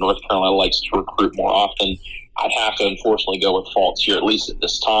states that North Carolina likes to recruit more often, I'd have to unfortunately go with false here, at least at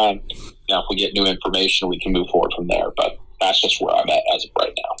this time. Now, if we get new information, we can move forward from there. But that's just where I'm at as of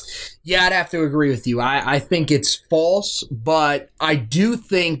right now. Yeah, I'd have to agree with you. I think it's false, but I do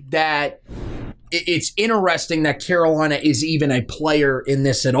think that it's interesting that Carolina is even a player in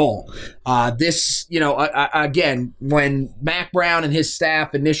this at all. Again, when Mac Brown and his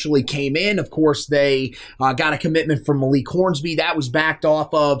staff initially came in, of course, they got a commitment from Malik Hornsby. That was backed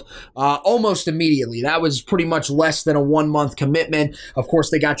off of almost immediately. That was pretty much less than a 1-month commitment. Of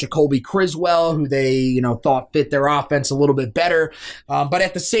course, they got Jacoby Criswell, who they thought fit their offense a little bit better. But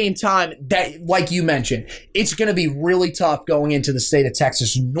at the same time, that, like you mentioned, it's going to be really tough going into the state of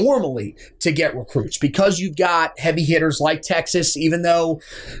Texas normally to get recruits, because you've got heavy hitters like Texas. Even though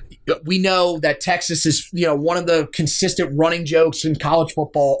we know that Texas is, one of the consistent running jokes in college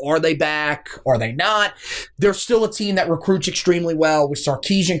football. Are they back? Are they not? They're still a team that recruits extremely well. With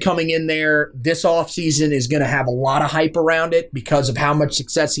Sarkisian coming in there, this offseason is going to have a lot of hype around it because of how much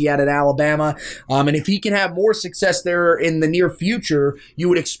success he had at Alabama. And if he can have more success there in the near future, you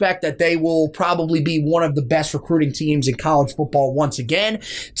would expect that they will probably be one of the best recruiting teams in college football once again.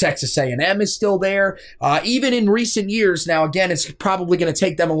 Texas A&M is still there. Even in recent years, now again, it's probably going to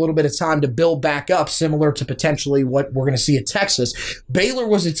take them a little bit of time to build back up, similar to potentially what we're going to see at Texas. Baylor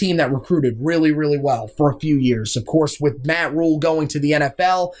was a team that recruited really, really well for a few years. Of course, with Matt Rule going to the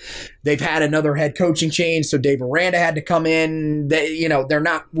NFL, they've had another head coaching change, so Dave Aranda had to come in. They're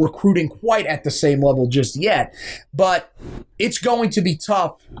not recruiting quite at the same level just yet, but it's going to be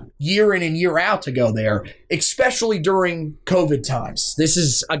tough year in and year out to go there, especially during COVID times. This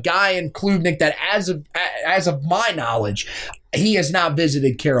is a guy in Klubnik that, as of my knowledge, he has not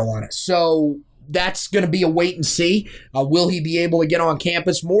visited Carolina. So that's going to be a wait and see. Will he be able to get on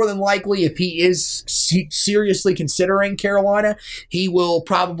campus? More than likely, if he is seriously considering Carolina, he will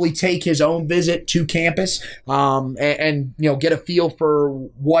probably take his own visit to campus and get a feel for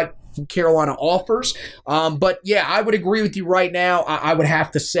what Carolina offers. But yeah, I would agree with you right now. I would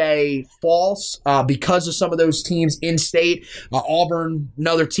have to say false because of some of those teams in state. Auburn,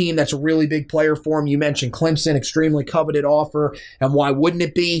 another team that's a really big player for him. You mentioned Clemson, extremely coveted offer, and why wouldn't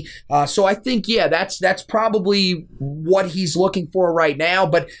it be? So I think, yeah, that's probably what he's looking for right now.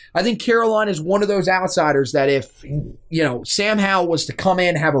 But I think Carolina is one of those outsiders that if Sam Howell was to come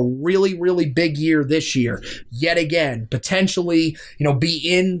in, have a really, really big year this year, yet again, potentially, be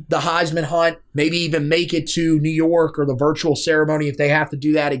in the Heisman hunt, maybe even make it to New York or the virtual ceremony if they have to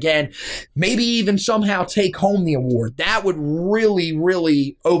do that again, maybe even somehow take home the award. That would really,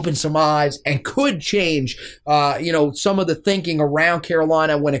 really open some eyes and could change, some of the thinking around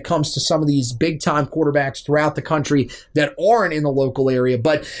Carolina when it comes to some of these big-time quarterbacks throughout the country that aren't in the local area.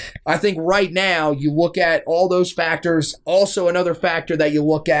 But I think right now you look at all those factors. Also, another factor that you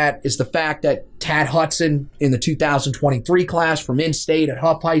look at is the fact that Tad Hudson in the 2023 class from in-state at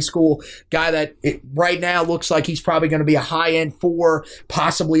Huff High School, guy that right now looks like he's probably going to be a high-end 4,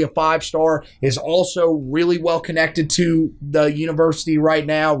 possibly a 5-star, is also really well connected to the university right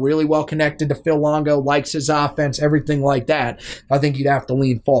now, really well connected to Phil Longo, likes his offense, everything like that. I think you'd have to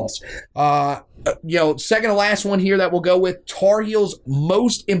lean false. Second to last one here that we'll go with, Tar Heels'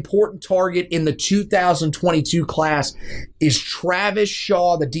 most important target in the 2022 class is Travis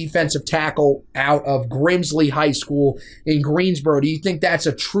Shaw, the defensive tackle out of Grimsley High School in Greensboro. Do you think that's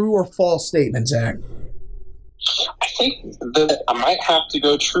a true or false statement, Zach? I think that I might have to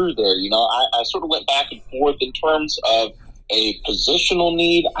go true there. I sort of went back and forth in terms of a positional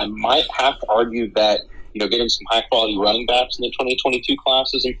need. I might have to argue that getting some high-quality running backs in the 2022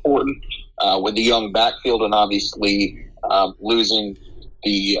 class is important. With the young backfield and obviously losing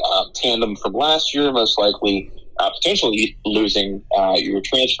the tandem from last year, most likely potentially losing your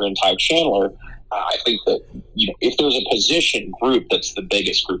transfer in Ty Chandler, I think that if there's a position group that's the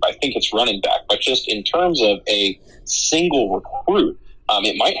biggest group, I think it's running back. But just in terms of a single recruit,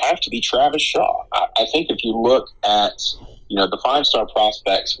 it might have to be Travis Shaw. I think if you look at the 5-star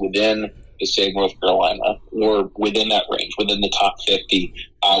prospects within the state of North Carolina or within that range, within the top 50,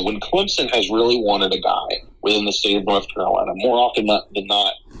 when Clemson has really wanted a guy within the state of North Carolina, more often than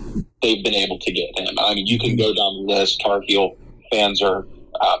not, they've been able to get him. I mean, you can go down the list. Tar Heel fans are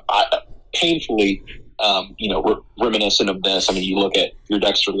painfully, reminiscent of this. I mean, you look at your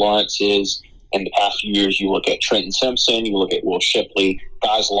Dexter Lawrence's in the past few years, you look at Trenton Simpson, you look at Will Shipley,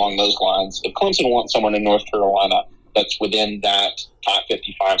 guys along those lines. If Clemson wants someone in North Carolina that's within that top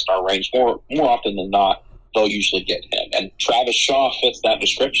 55-star range, more often than not, they'll usually get him. And Travis Shaw fits that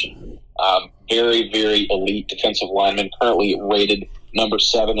description. Very, very elite defensive lineman, currently rated number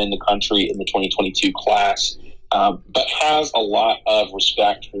 7 in the country in the 2022 class, but has a lot of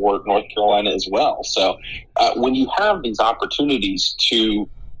respect for North Carolina as well. So when you have these opportunities to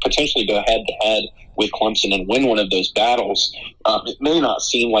potentially go head-to-head with Clemson and win one of those battles, it may not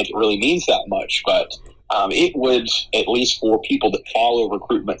seem like it really means that much, but it would, at least for people that follow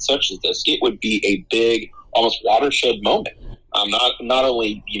recruitment such as this, it would be a big, almost watershed moment. Not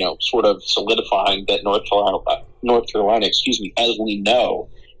only, sort of solidifying that North Carolina, as we know,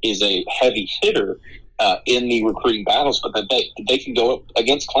 is a heavy hitter in the recruiting battles, but that they can go up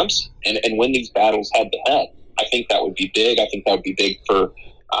against Clemson and win these battles head-to-head. I think that would be big. I think that would be big for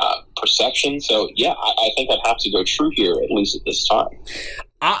perception. So, yeah, I think I'd have to go true here, at least at this time.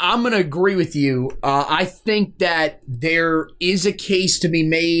 I'm going to agree with you. I think that there is a case to be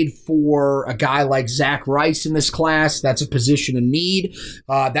made for a guy like Zach Rice in this class. That's a position of need.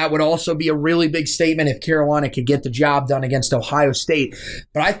 That would also be a really big statement if Carolina could get the job done against Ohio State.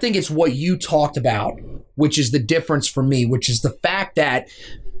 But I think it's what you talked about, which is the difference for me, which is the fact that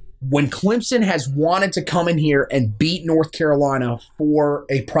when Clemson has wanted to come in here and beat North Carolina for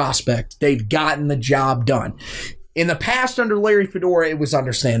a prospect, they've gotten the job done. In the past, under Larry Fedora, it was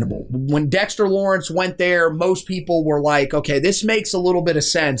understandable. When Dexter Lawrence went there, most people were like, okay, this makes a little bit of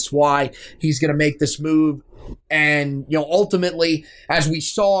sense why he's going to make this move. And, ultimately, as we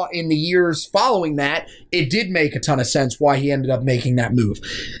saw in the years following that, it did make a ton of sense why he ended up making that move.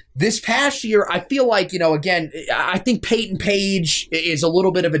 This past year, I feel like, again, I think Peyton Page is a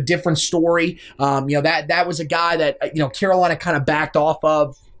little bit of a different story. That was a guy that, Carolina kind of backed off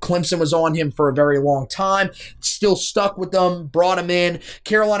of. Clemson was on him for a very long time, still stuck with them, brought him in.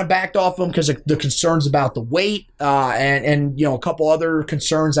 Carolina backed off him because of the concerns about the weight and a couple other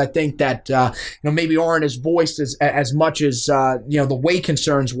concerns I think that maybe aren't as voiced as much as the weight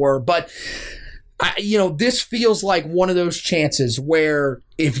concerns were. But this feels like one of those chances where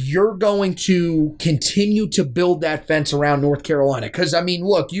if you're going to continue to build that fence around North Carolina, because,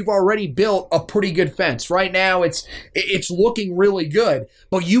 look, you've already built a pretty good fence. Right now, it's looking really good,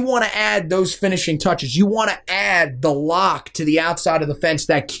 but you want to add those finishing touches. You want to add the lock to the outside of the fence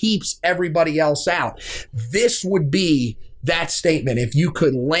that keeps everybody else out. This would be that statement. If you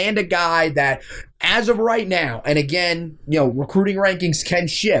could land a guy that, as of right now, and again, recruiting rankings can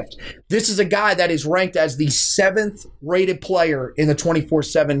shift. This is a guy that is ranked as the 7th rated player in the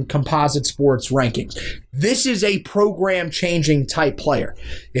 24/7 Composite Sports rankings. This is a program-changing type player.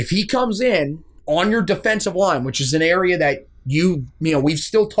 If he comes in on your defensive line, which is an area that we've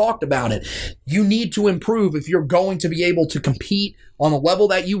still talked about it. You need to improve if you're going to be able to compete on the level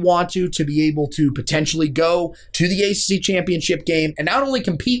that you want to be able to potentially go to the ACC championship game and not only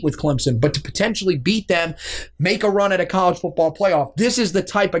compete with Clemson, but to potentially beat them, make a run at a college football playoff. This is the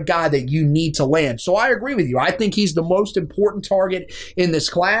type of guy that you need to land. So I agree with you. I think he's the most important target in this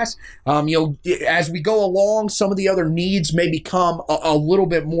class. As we go along, some of the other needs may become a little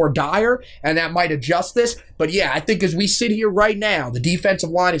bit more dire, and that might adjust this. But yeah, I think as we sit here right now, the defensive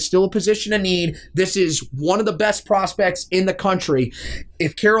line is still a position of need. This is one of the best prospects in the country.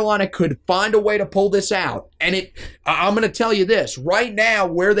 If Carolina could find a way to pull this out, and I'm going to tell you this, right now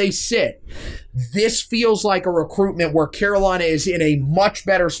where they sit, this feels like a recruitment where Carolina is in a much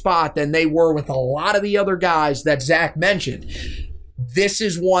better spot than they were with a lot of the other guys that Zach mentioned. This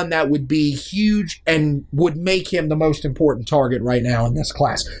is one that would be huge and would make him the most important target right now in this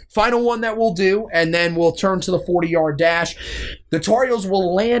class. Final one that we'll do, and then we'll turn to the 40-yard dash. The Tar Heels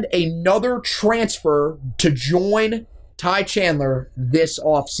will land another transfer to join Ty Chandler this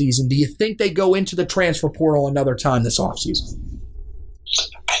offseason. Do you think they go into the transfer portal another time this offseason?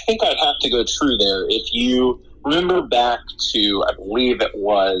 I think I'd have to go true there. If you remember back to, I believe it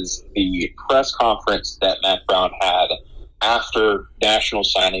was the press conference that Matt Brown had after National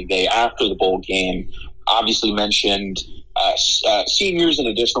Signing Day, after the bowl game, obviously mentioned seniors and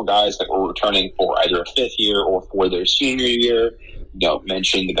additional guys that were returning for either a fifth year or for their senior year.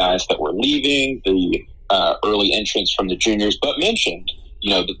 Mentioned the guys that were leaving, the early entrants from the juniors, but mentioned,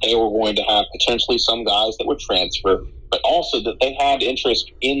 that they were going to have potentially some guys that would transfer, but also that they had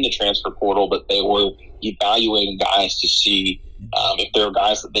interest in the transfer portal, but they were evaluating guys to see if there are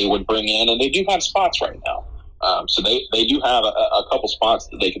guys that they would bring in, and they do have spots right now. So they do have a couple spots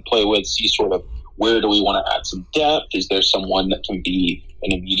that they could play with, see sort of where do we want to add some depth? Is there someone that can be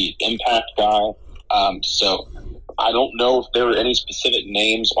an immediate impact guy? So I don't know if there are any specific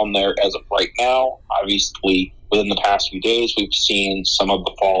names on there as of right now. Obviously, within the past few days, we've seen some of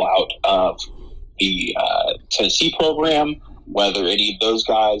the fallout of the Tennessee program. Whether any of those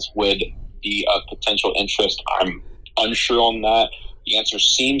guys would be of potential interest, I'm unsure on that. The answer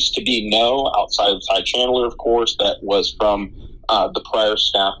seems to be no, outside of Ty Chandler, of course. That was from the prior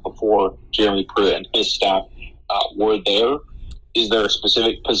staff before Jeremy Pruitt and his staff were there. Is there a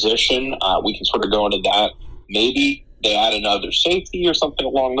specific position? We can sort of go into that. Maybe they add another safety or something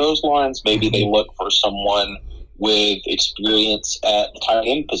along those lines. Maybe they look for someone with experience at the tight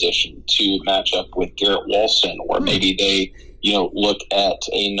end position to match up with Garrett Walston, or maybe they, look at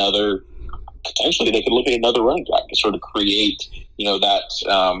another. Potentially, they could look at another running back to sort of create, that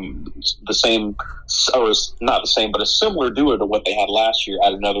the same, or not the same, but a similar duo to what they had last year.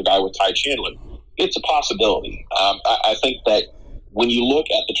 Add another guy with Ty Chandler. It's a possibility. I think that when you look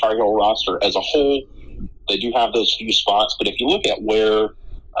at the Tar Heel roster as a whole, they do have those few spots. But if you look at where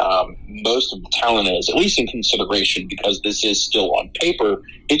most of the talent is, at least in consideration, because this is still on paper,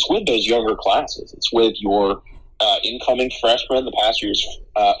 it's with those younger classes. It's with your incoming freshmen, the past year's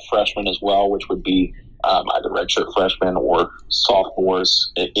freshmen as well, which would be either redshirt freshmen or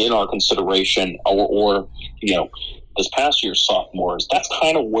sophomores in our consideration, or this past year's sophomores. That's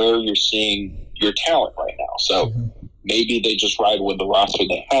kind of where you're seeing your talent right now. So maybe they just ride with the roster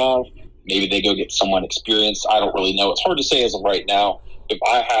they have. Maybe they go get someone experienced. I don't really know. It's hard to say as of right now. If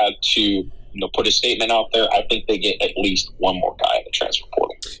I had to put a statement out there, I think they get at least one more guy in the transfer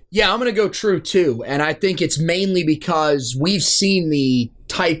portal. Yeah, I'm going to go true too, and I think it's mainly because we've seen the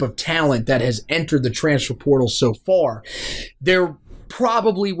type of talent that has entered the transfer portal so far, there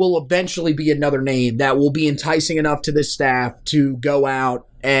probably will eventually be another name that will be enticing enough to this staff to go out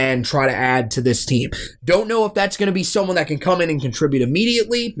and try to add to this team. Don't know if that's going to be someone that can come in and contribute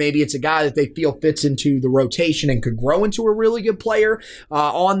immediately. Maybe it's a guy that they feel fits into the rotation and could grow into a really good player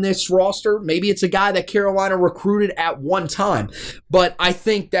on this roster. Maybe it's a guy that Carolina recruited at one time. But I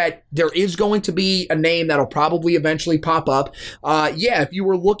think that there is going to be a name that'll probably eventually pop up. If you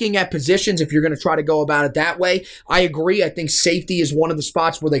were looking at positions, if you're going to try to go about it that way, I agree. I think safety is one of the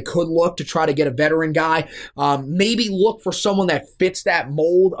spots where they could look to try to get a veteran guy. Maybe look for someone that fits that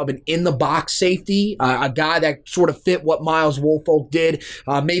mold of an in-the-box safety, a guy that sort of fit what Miles Woolfolk did,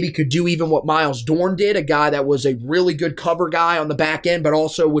 maybe could do even what Miles Dorn did, a guy that was a really good cover guy on the back end, but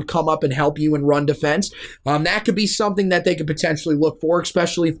also would come up and help you in run defense. That could be something that they could potentially look for,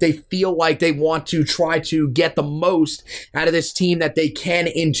 especially if they feel like they want to try to get the most out of this team that they can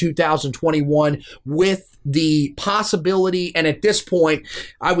in 2021 with the possibility, and at this point,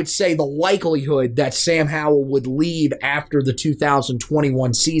 I would say the likelihood that Sam Howell would leave after the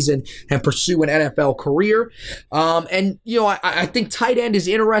 2021 season and pursue an NFL career. I think tight end is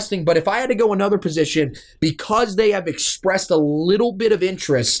interesting, but if I had to go another position, because they have expressed a little bit of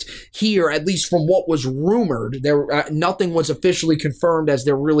interest here, at least from what was rumored, nothing was officially confirmed, as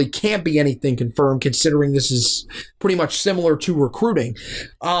there really can't be anything confirmed considering this is pretty much similar to recruiting.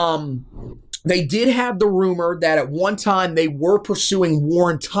 They did have the rumor that at one time they were pursuing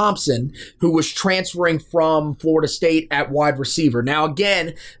Warren Thompson, who was transferring from Florida State at wide receiver. Now,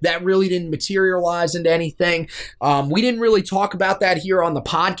 again, that really didn't materialize into anything. We didn't really talk about that here on the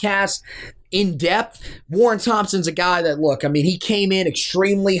podcast in depth. Warren Thompson's a guy that, he came in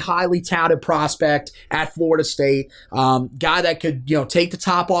extremely highly touted prospect at Florida State, guy that could, take the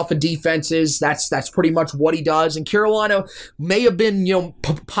top off of defenses. That's pretty much what he does. And Carolina may have been,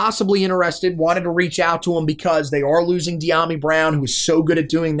 possibly interested, wanted to reach out to him because they are losing De'Ami Brown, who is so good at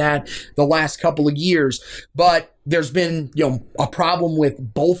doing that the last couple of years. But there's been, a problem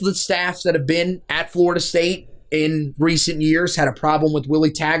with both of the staffs that have been at Florida State in recent years. Had a problem with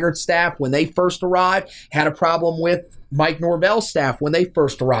Willie Taggart's staff when they first arrived, had a problem with Mike Norvell's staff when they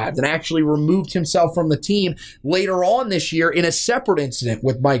first arrived, and actually removed himself from the team later on this year in a separate incident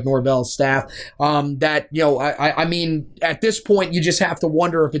with Mike Norvell's staff. At this point, you just have to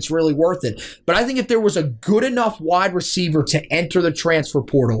wonder if it's really worth it. But I think if there was a good enough wide receiver to enter the transfer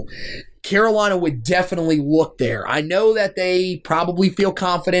portal, Carolina would definitely look there. I know that they probably feel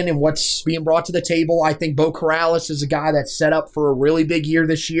confident in what's being brought to the table. I think Beau Corrales is a guy that's set up for a really big year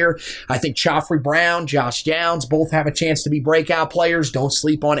this year. I think Joffrey Brown, Josh Downs, both have a chance to be breakout players. Don't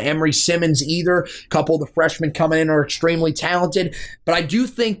sleep on Emery Simmons either. A couple of the freshmen coming in are extremely talented. But I do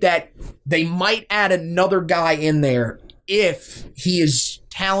think that they might add another guy in there if he is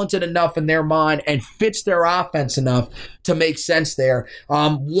talented enough in their mind and fits their offense enough to make sense there.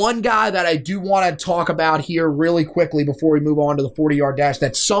 One guy that I do want to talk about here really quickly before we move on to the 40-yard dash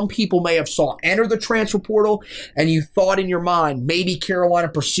that some people may have saw enter the transfer portal and you thought in your mind maybe Carolina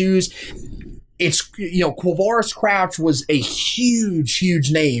pursues. It's, Quavaris Crouch was a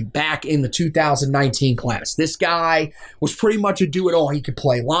huge name back in the 2019 class. This guy was pretty much a do-it-all. He could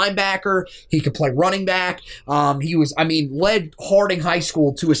play linebacker. He could play running back. Led Harding High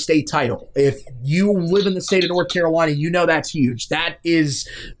School to a state title. If you live in the state of North Carolina, you know that's huge. That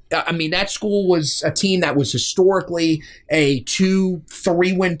school was a team that was historically a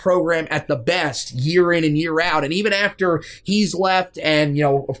 2-3 win program at the best, year in and year out. And even after he's left and,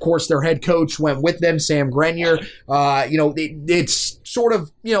 of course, their head coach went with them, Sam Grenier, it's sort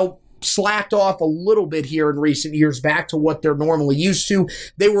of, slacked off a little bit here in recent years back to what they're normally used to.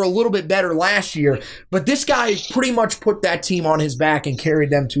 They were a little bit better last year, but this guy pretty much put that team on his back and carried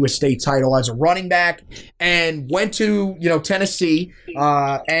them to a state title as a running back and went to, Tennessee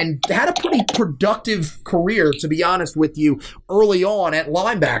and had a pretty productive career, to be honest with you, early on at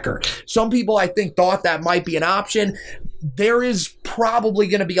linebacker. Some people, I think, thought that might be an option. There is probably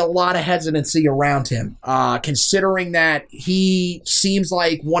going to be a lot of hesitancy around him, considering that he seems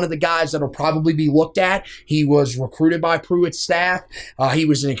like one of the guys that will probably be looked at. He was recruited by Pruitt's staff. He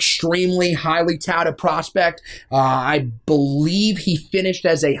was an extremely highly touted prospect. I believe he finished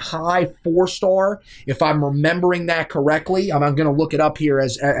as a high 4-star, if I'm remembering that correctly. I'm going to look it up here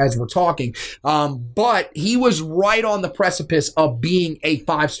as we're talking. But he was right on the precipice of being a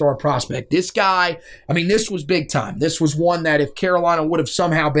 5-star prospect. This guy, this was big time. This was one that if Carolina would have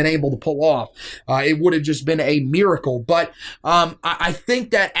somehow been able to pull off, it would have just been a miracle. But I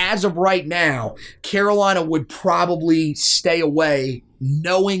think that as of right now, Carolina would probably stay away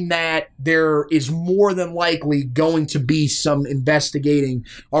knowing that there is more than likely going to be some investigating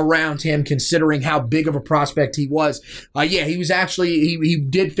around him, considering how big of a prospect he was. He was actually, he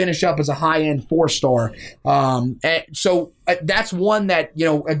did finish up as a high-end 4-star. So that's one that,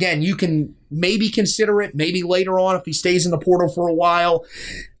 again, you can maybe consider it. Maybe later on, if he stays in the portal for a while,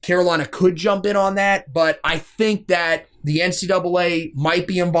 Carolina could jump in on that. But I think that the NCAA might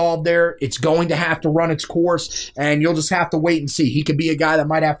be involved there. It's going to have to run its course, and you'll just have to wait and see. He could be a guy that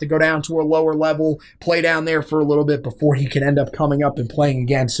might have to go down to a lower level, play down there for a little bit before he can end up coming up and playing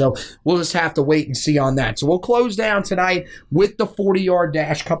again. So we'll just have to wait and see on that. So we'll close down tonight with the 40-yard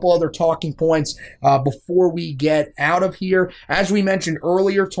dash. A couple other talking points before we get out of here. As we mentioned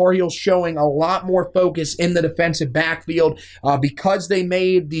earlier, Tar Heels showing a lot more focus in the defensive backfield because they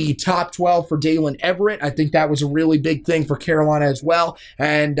made the top 12 for Dalen Everett. I think that was a really big thing for Carolina as well.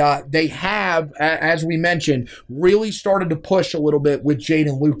 And they have, as we mentioned, really started to push a little bit with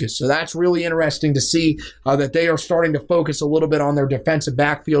Jaden Lucas. So that's really interesting to see that they are starting to focus a little bit on their defensive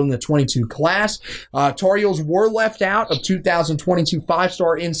backfield in the 22 class. Tar Heels were left out of 2022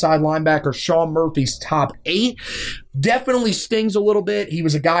 5-star inside linebacker Sean Murphy's top 8. Definitely stings a little bit. He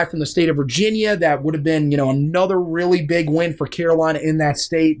was a guy from the state of Virginia. That would have been, another really big win for Carolina in that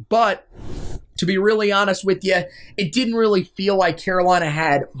state. But to be really honest with you, it didn't really feel like Carolina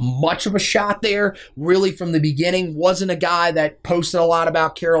had much of a shot there, really, from the beginning. Wasn't a guy that posted a lot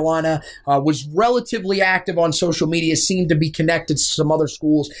about Carolina, was relatively active on social media, seemed to be connected to some other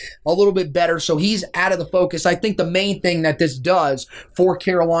schools a little bit better, so he's out of the focus. I think the main thing that this does for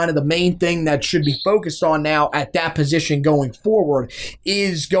Carolina, the main thing that should be focused on now at that position going forward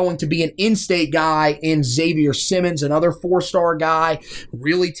is going to be an in-state guy in Xavier Simmons, another 4-star guy,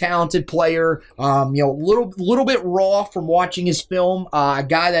 really talented player. A little bit raw from watching his film. A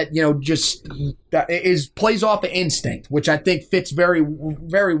guy that just plays off of instinct, which I think fits very,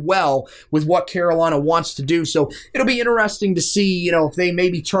 very well with what Carolina wants to do. So it'll be interesting to see, if they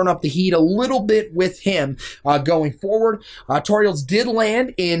maybe turn up the heat a little bit with him going forward. Tar Heels did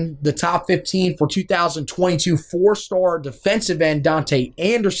land in the top 15 for 2022 4-star defensive end Dante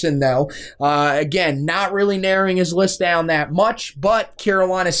Anderson, though. Again, not really narrowing his list down that much, but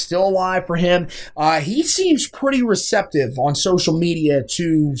Carolina's still alive for him. He seems pretty receptive on social media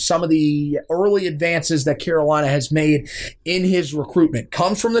to some of the early advances that Carolina has made in his recruitment.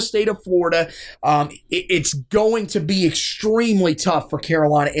 Comes from the state of Florida. It's going to be extremely tough for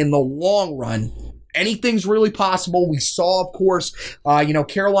Carolina in the long run. Anything's really possible. We saw, of course,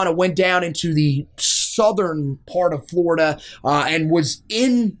 Carolina went down into the southern part of Florida and was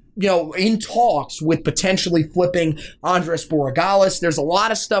in talks with potentially flipping Andres Borregales. There's a lot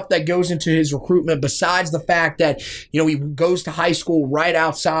of stuff that goes into his recruitment besides the fact that, he goes to high school right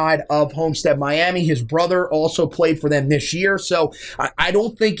outside of Homestead, Miami. His brother also played for them this year. So I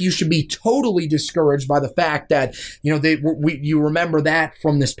don't think you should be totally discouraged by the fact that, you remember that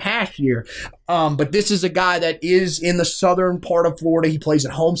from this past year. But this is a guy that is in the southern part of Florida. He plays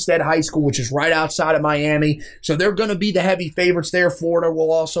at Homestead High School, which is right outside of Miami. So they're going to be the heavy favorites there. Florida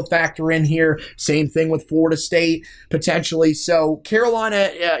will also factor in here. Same thing with Florida State, potentially. So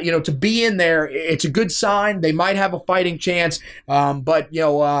Carolina, to be in there, it's a good sign. They might have a fighting chance, but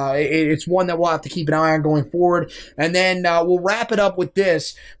it's one that we'll have to keep an eye on going forward. And then we'll wrap it up with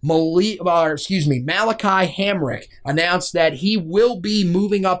this. Malachi Hamrick announced that he will be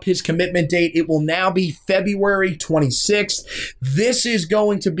moving up his commitment date. It will now be February 26th. This is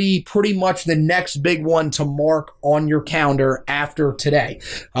going to be pretty much the next big one to mark on your calendar after today.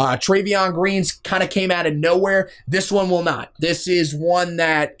 Travion Greens kind of came out of nowhere. This one will not. This is one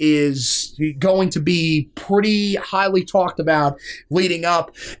that is going to be pretty highly talked about leading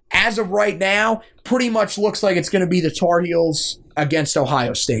up. As of right now, pretty much looks like it's going to be the Tar Heels against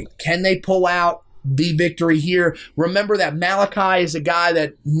Ohio State. Can they pull out the victory here? Remember that Malachi is a guy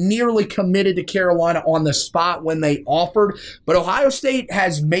that nearly committed to Carolina on the spot when they offered, but Ohio State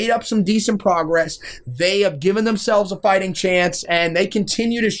has made up some decent progress. They have given themselves a fighting chance, and they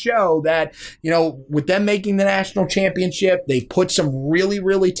continue to show that, with them making the national championship, they put some really,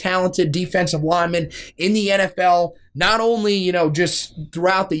 really talented defensive linemen in the NFL. Not only, just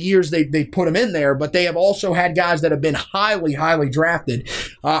throughout the years they put them in there, but they have also had guys that have been highly, highly drafted.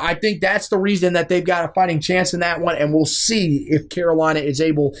 I think that's the reason that they've got a fighting chance in that one, and we'll see if Carolina is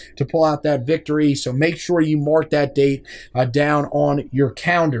able to pull out that victory. So make sure you mark that date down on your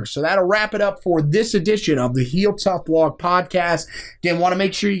calendar. So that'll wrap it up for this edition of the Heel Tough Blog podcast. Again, want to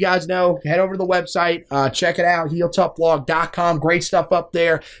make sure you guys know, head over to the website, check it out, HeelToughBlog.com. Great stuff up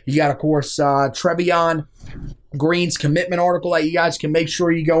there. You got, of course, Trevion Green's commitment article that you guys can make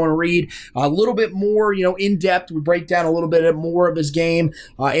sure you go and read a little bit more, in depth. We break down a little bit more of his game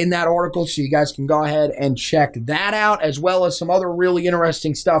in that article, so you guys can go ahead and check that out, as well as some other really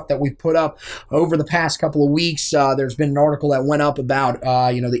interesting stuff that we've put up over the past couple of weeks. There's been an article that went up about,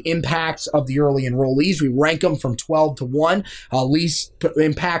 the impacts of the early enrollees. We rank them from 12 to 1, least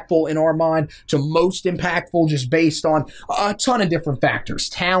impactful in our mind to most impactful, just based on a ton of different factors.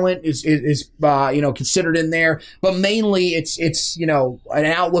 Talent is considered in there. But mainly it's an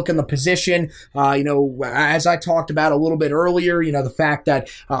outlook in the position. As I talked about a little bit earlier, the fact that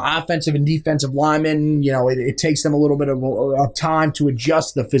offensive and defensive linemen, it takes them a little bit of time to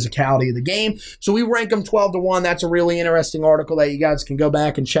adjust the physicality of the game. So we rank them 12 to 1. That's a really interesting article that you guys can go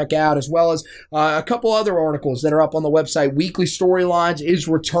back and check out, as well as a couple other articles that are up on the website. Weekly Storylines is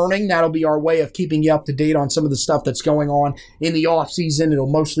returning. That'll be our way of keeping you up to date on some of the stuff that's going on in the offseason. It'll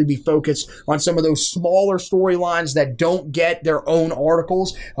mostly be focused on some of those smaller storylines that don't get their own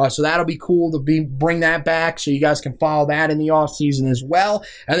articles. So that'll be cool to bring that back, so you guys can follow that in the offseason as well.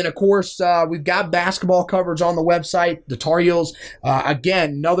 And then, of course, we've got basketball coverage on the website. The Tar Heels,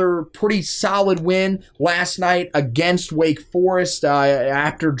 again, another pretty solid win last night against Wake Forest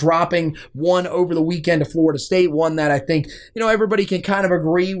after dropping one over the weekend to Florida State, one that I think, everybody can kind of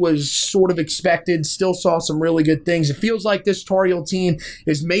agree was sort of expected. Still saw some really good things. It feels like this Tar Heel team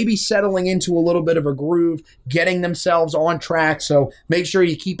is maybe settling into a little bit of a groove, getting themselves on track. So make sure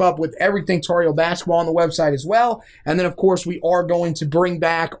you keep up with everything Tar Heel basketball on the website as well. And then, of course, we are going to bring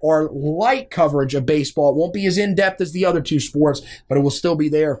back our light coverage of baseball. It won't be as in-depth as the other two sports, but it will still be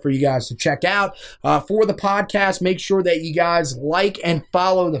there for you guys to check out. For the podcast, make sure that you guys like and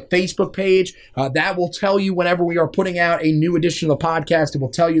follow the Facebook page. That will tell you whenever we are putting out a new edition of the podcast. It will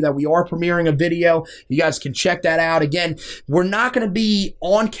tell you that we are premiering a video. You guys can check that out. Again, we're not going to be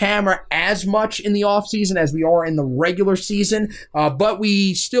on camera as much in the offseason as we are in the regular season, but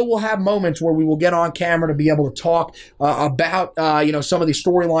we still will have moments where we will get on camera to be able to talk about some of the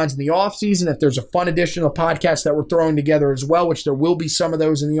storylines in the offseason. If there's a fun edition of the podcast that we're throwing together as well, which there will be some of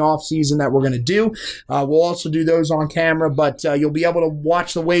those in the offseason that we're going to do, we'll also do those on camera, but you'll be able to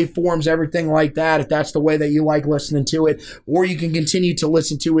watch the waveforms, everything like that, if that's the way that you like listening to it, or you can continue to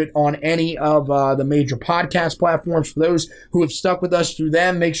listen to it on any of the major podcast platforms. For those who have stuck with us through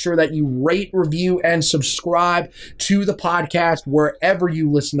them, make sure that you rate, review, and subscribe to the podcast wherever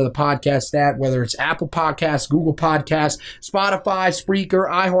you listen to the podcast at, whether it's Apple Podcasts, Google Podcasts, Spotify, Spreaker,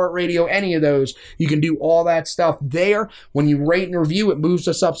 iHeartRadio, any of those. You can do all that stuff there. When you rate and review, it moves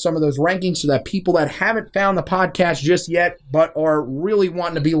us up some of those rankings so that people that haven't found the podcast just yet but are really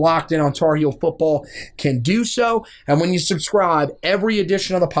wanting to be locked in on Tar Heel football can do so. And when you subscribe, every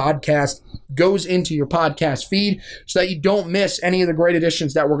edition of the podcast goes into your podcast feed so that you don't miss any of the great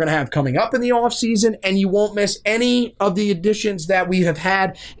editions that we're going to have coming up in the offseason, and you won't miss any of the editions that we have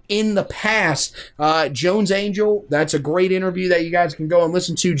had in the past. Jones Angel, that's a great interview that you guys can go and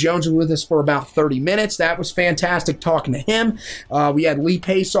listen to. Jones was with us for about 30 minutes. That was fantastic talking to him. We had Lee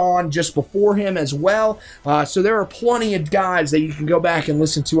Pace on just before him as well. So there are plenty of guys that you can go back and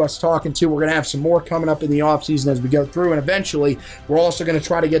listen to us talking to. We're going to have some more coming up in the offseason as we go through, and eventually we're also going to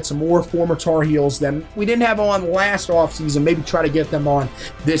try to get some more former Tar Heels that we didn't have on last offseason, maybe try to get them on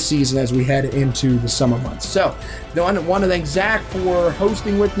this season as we head into the summer months. So I want to thank Zach for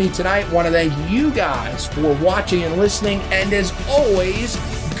hosting with me tonight. I want to thank you guys for watching and listening, and as always,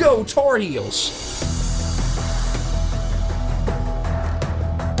 go Tar Heels!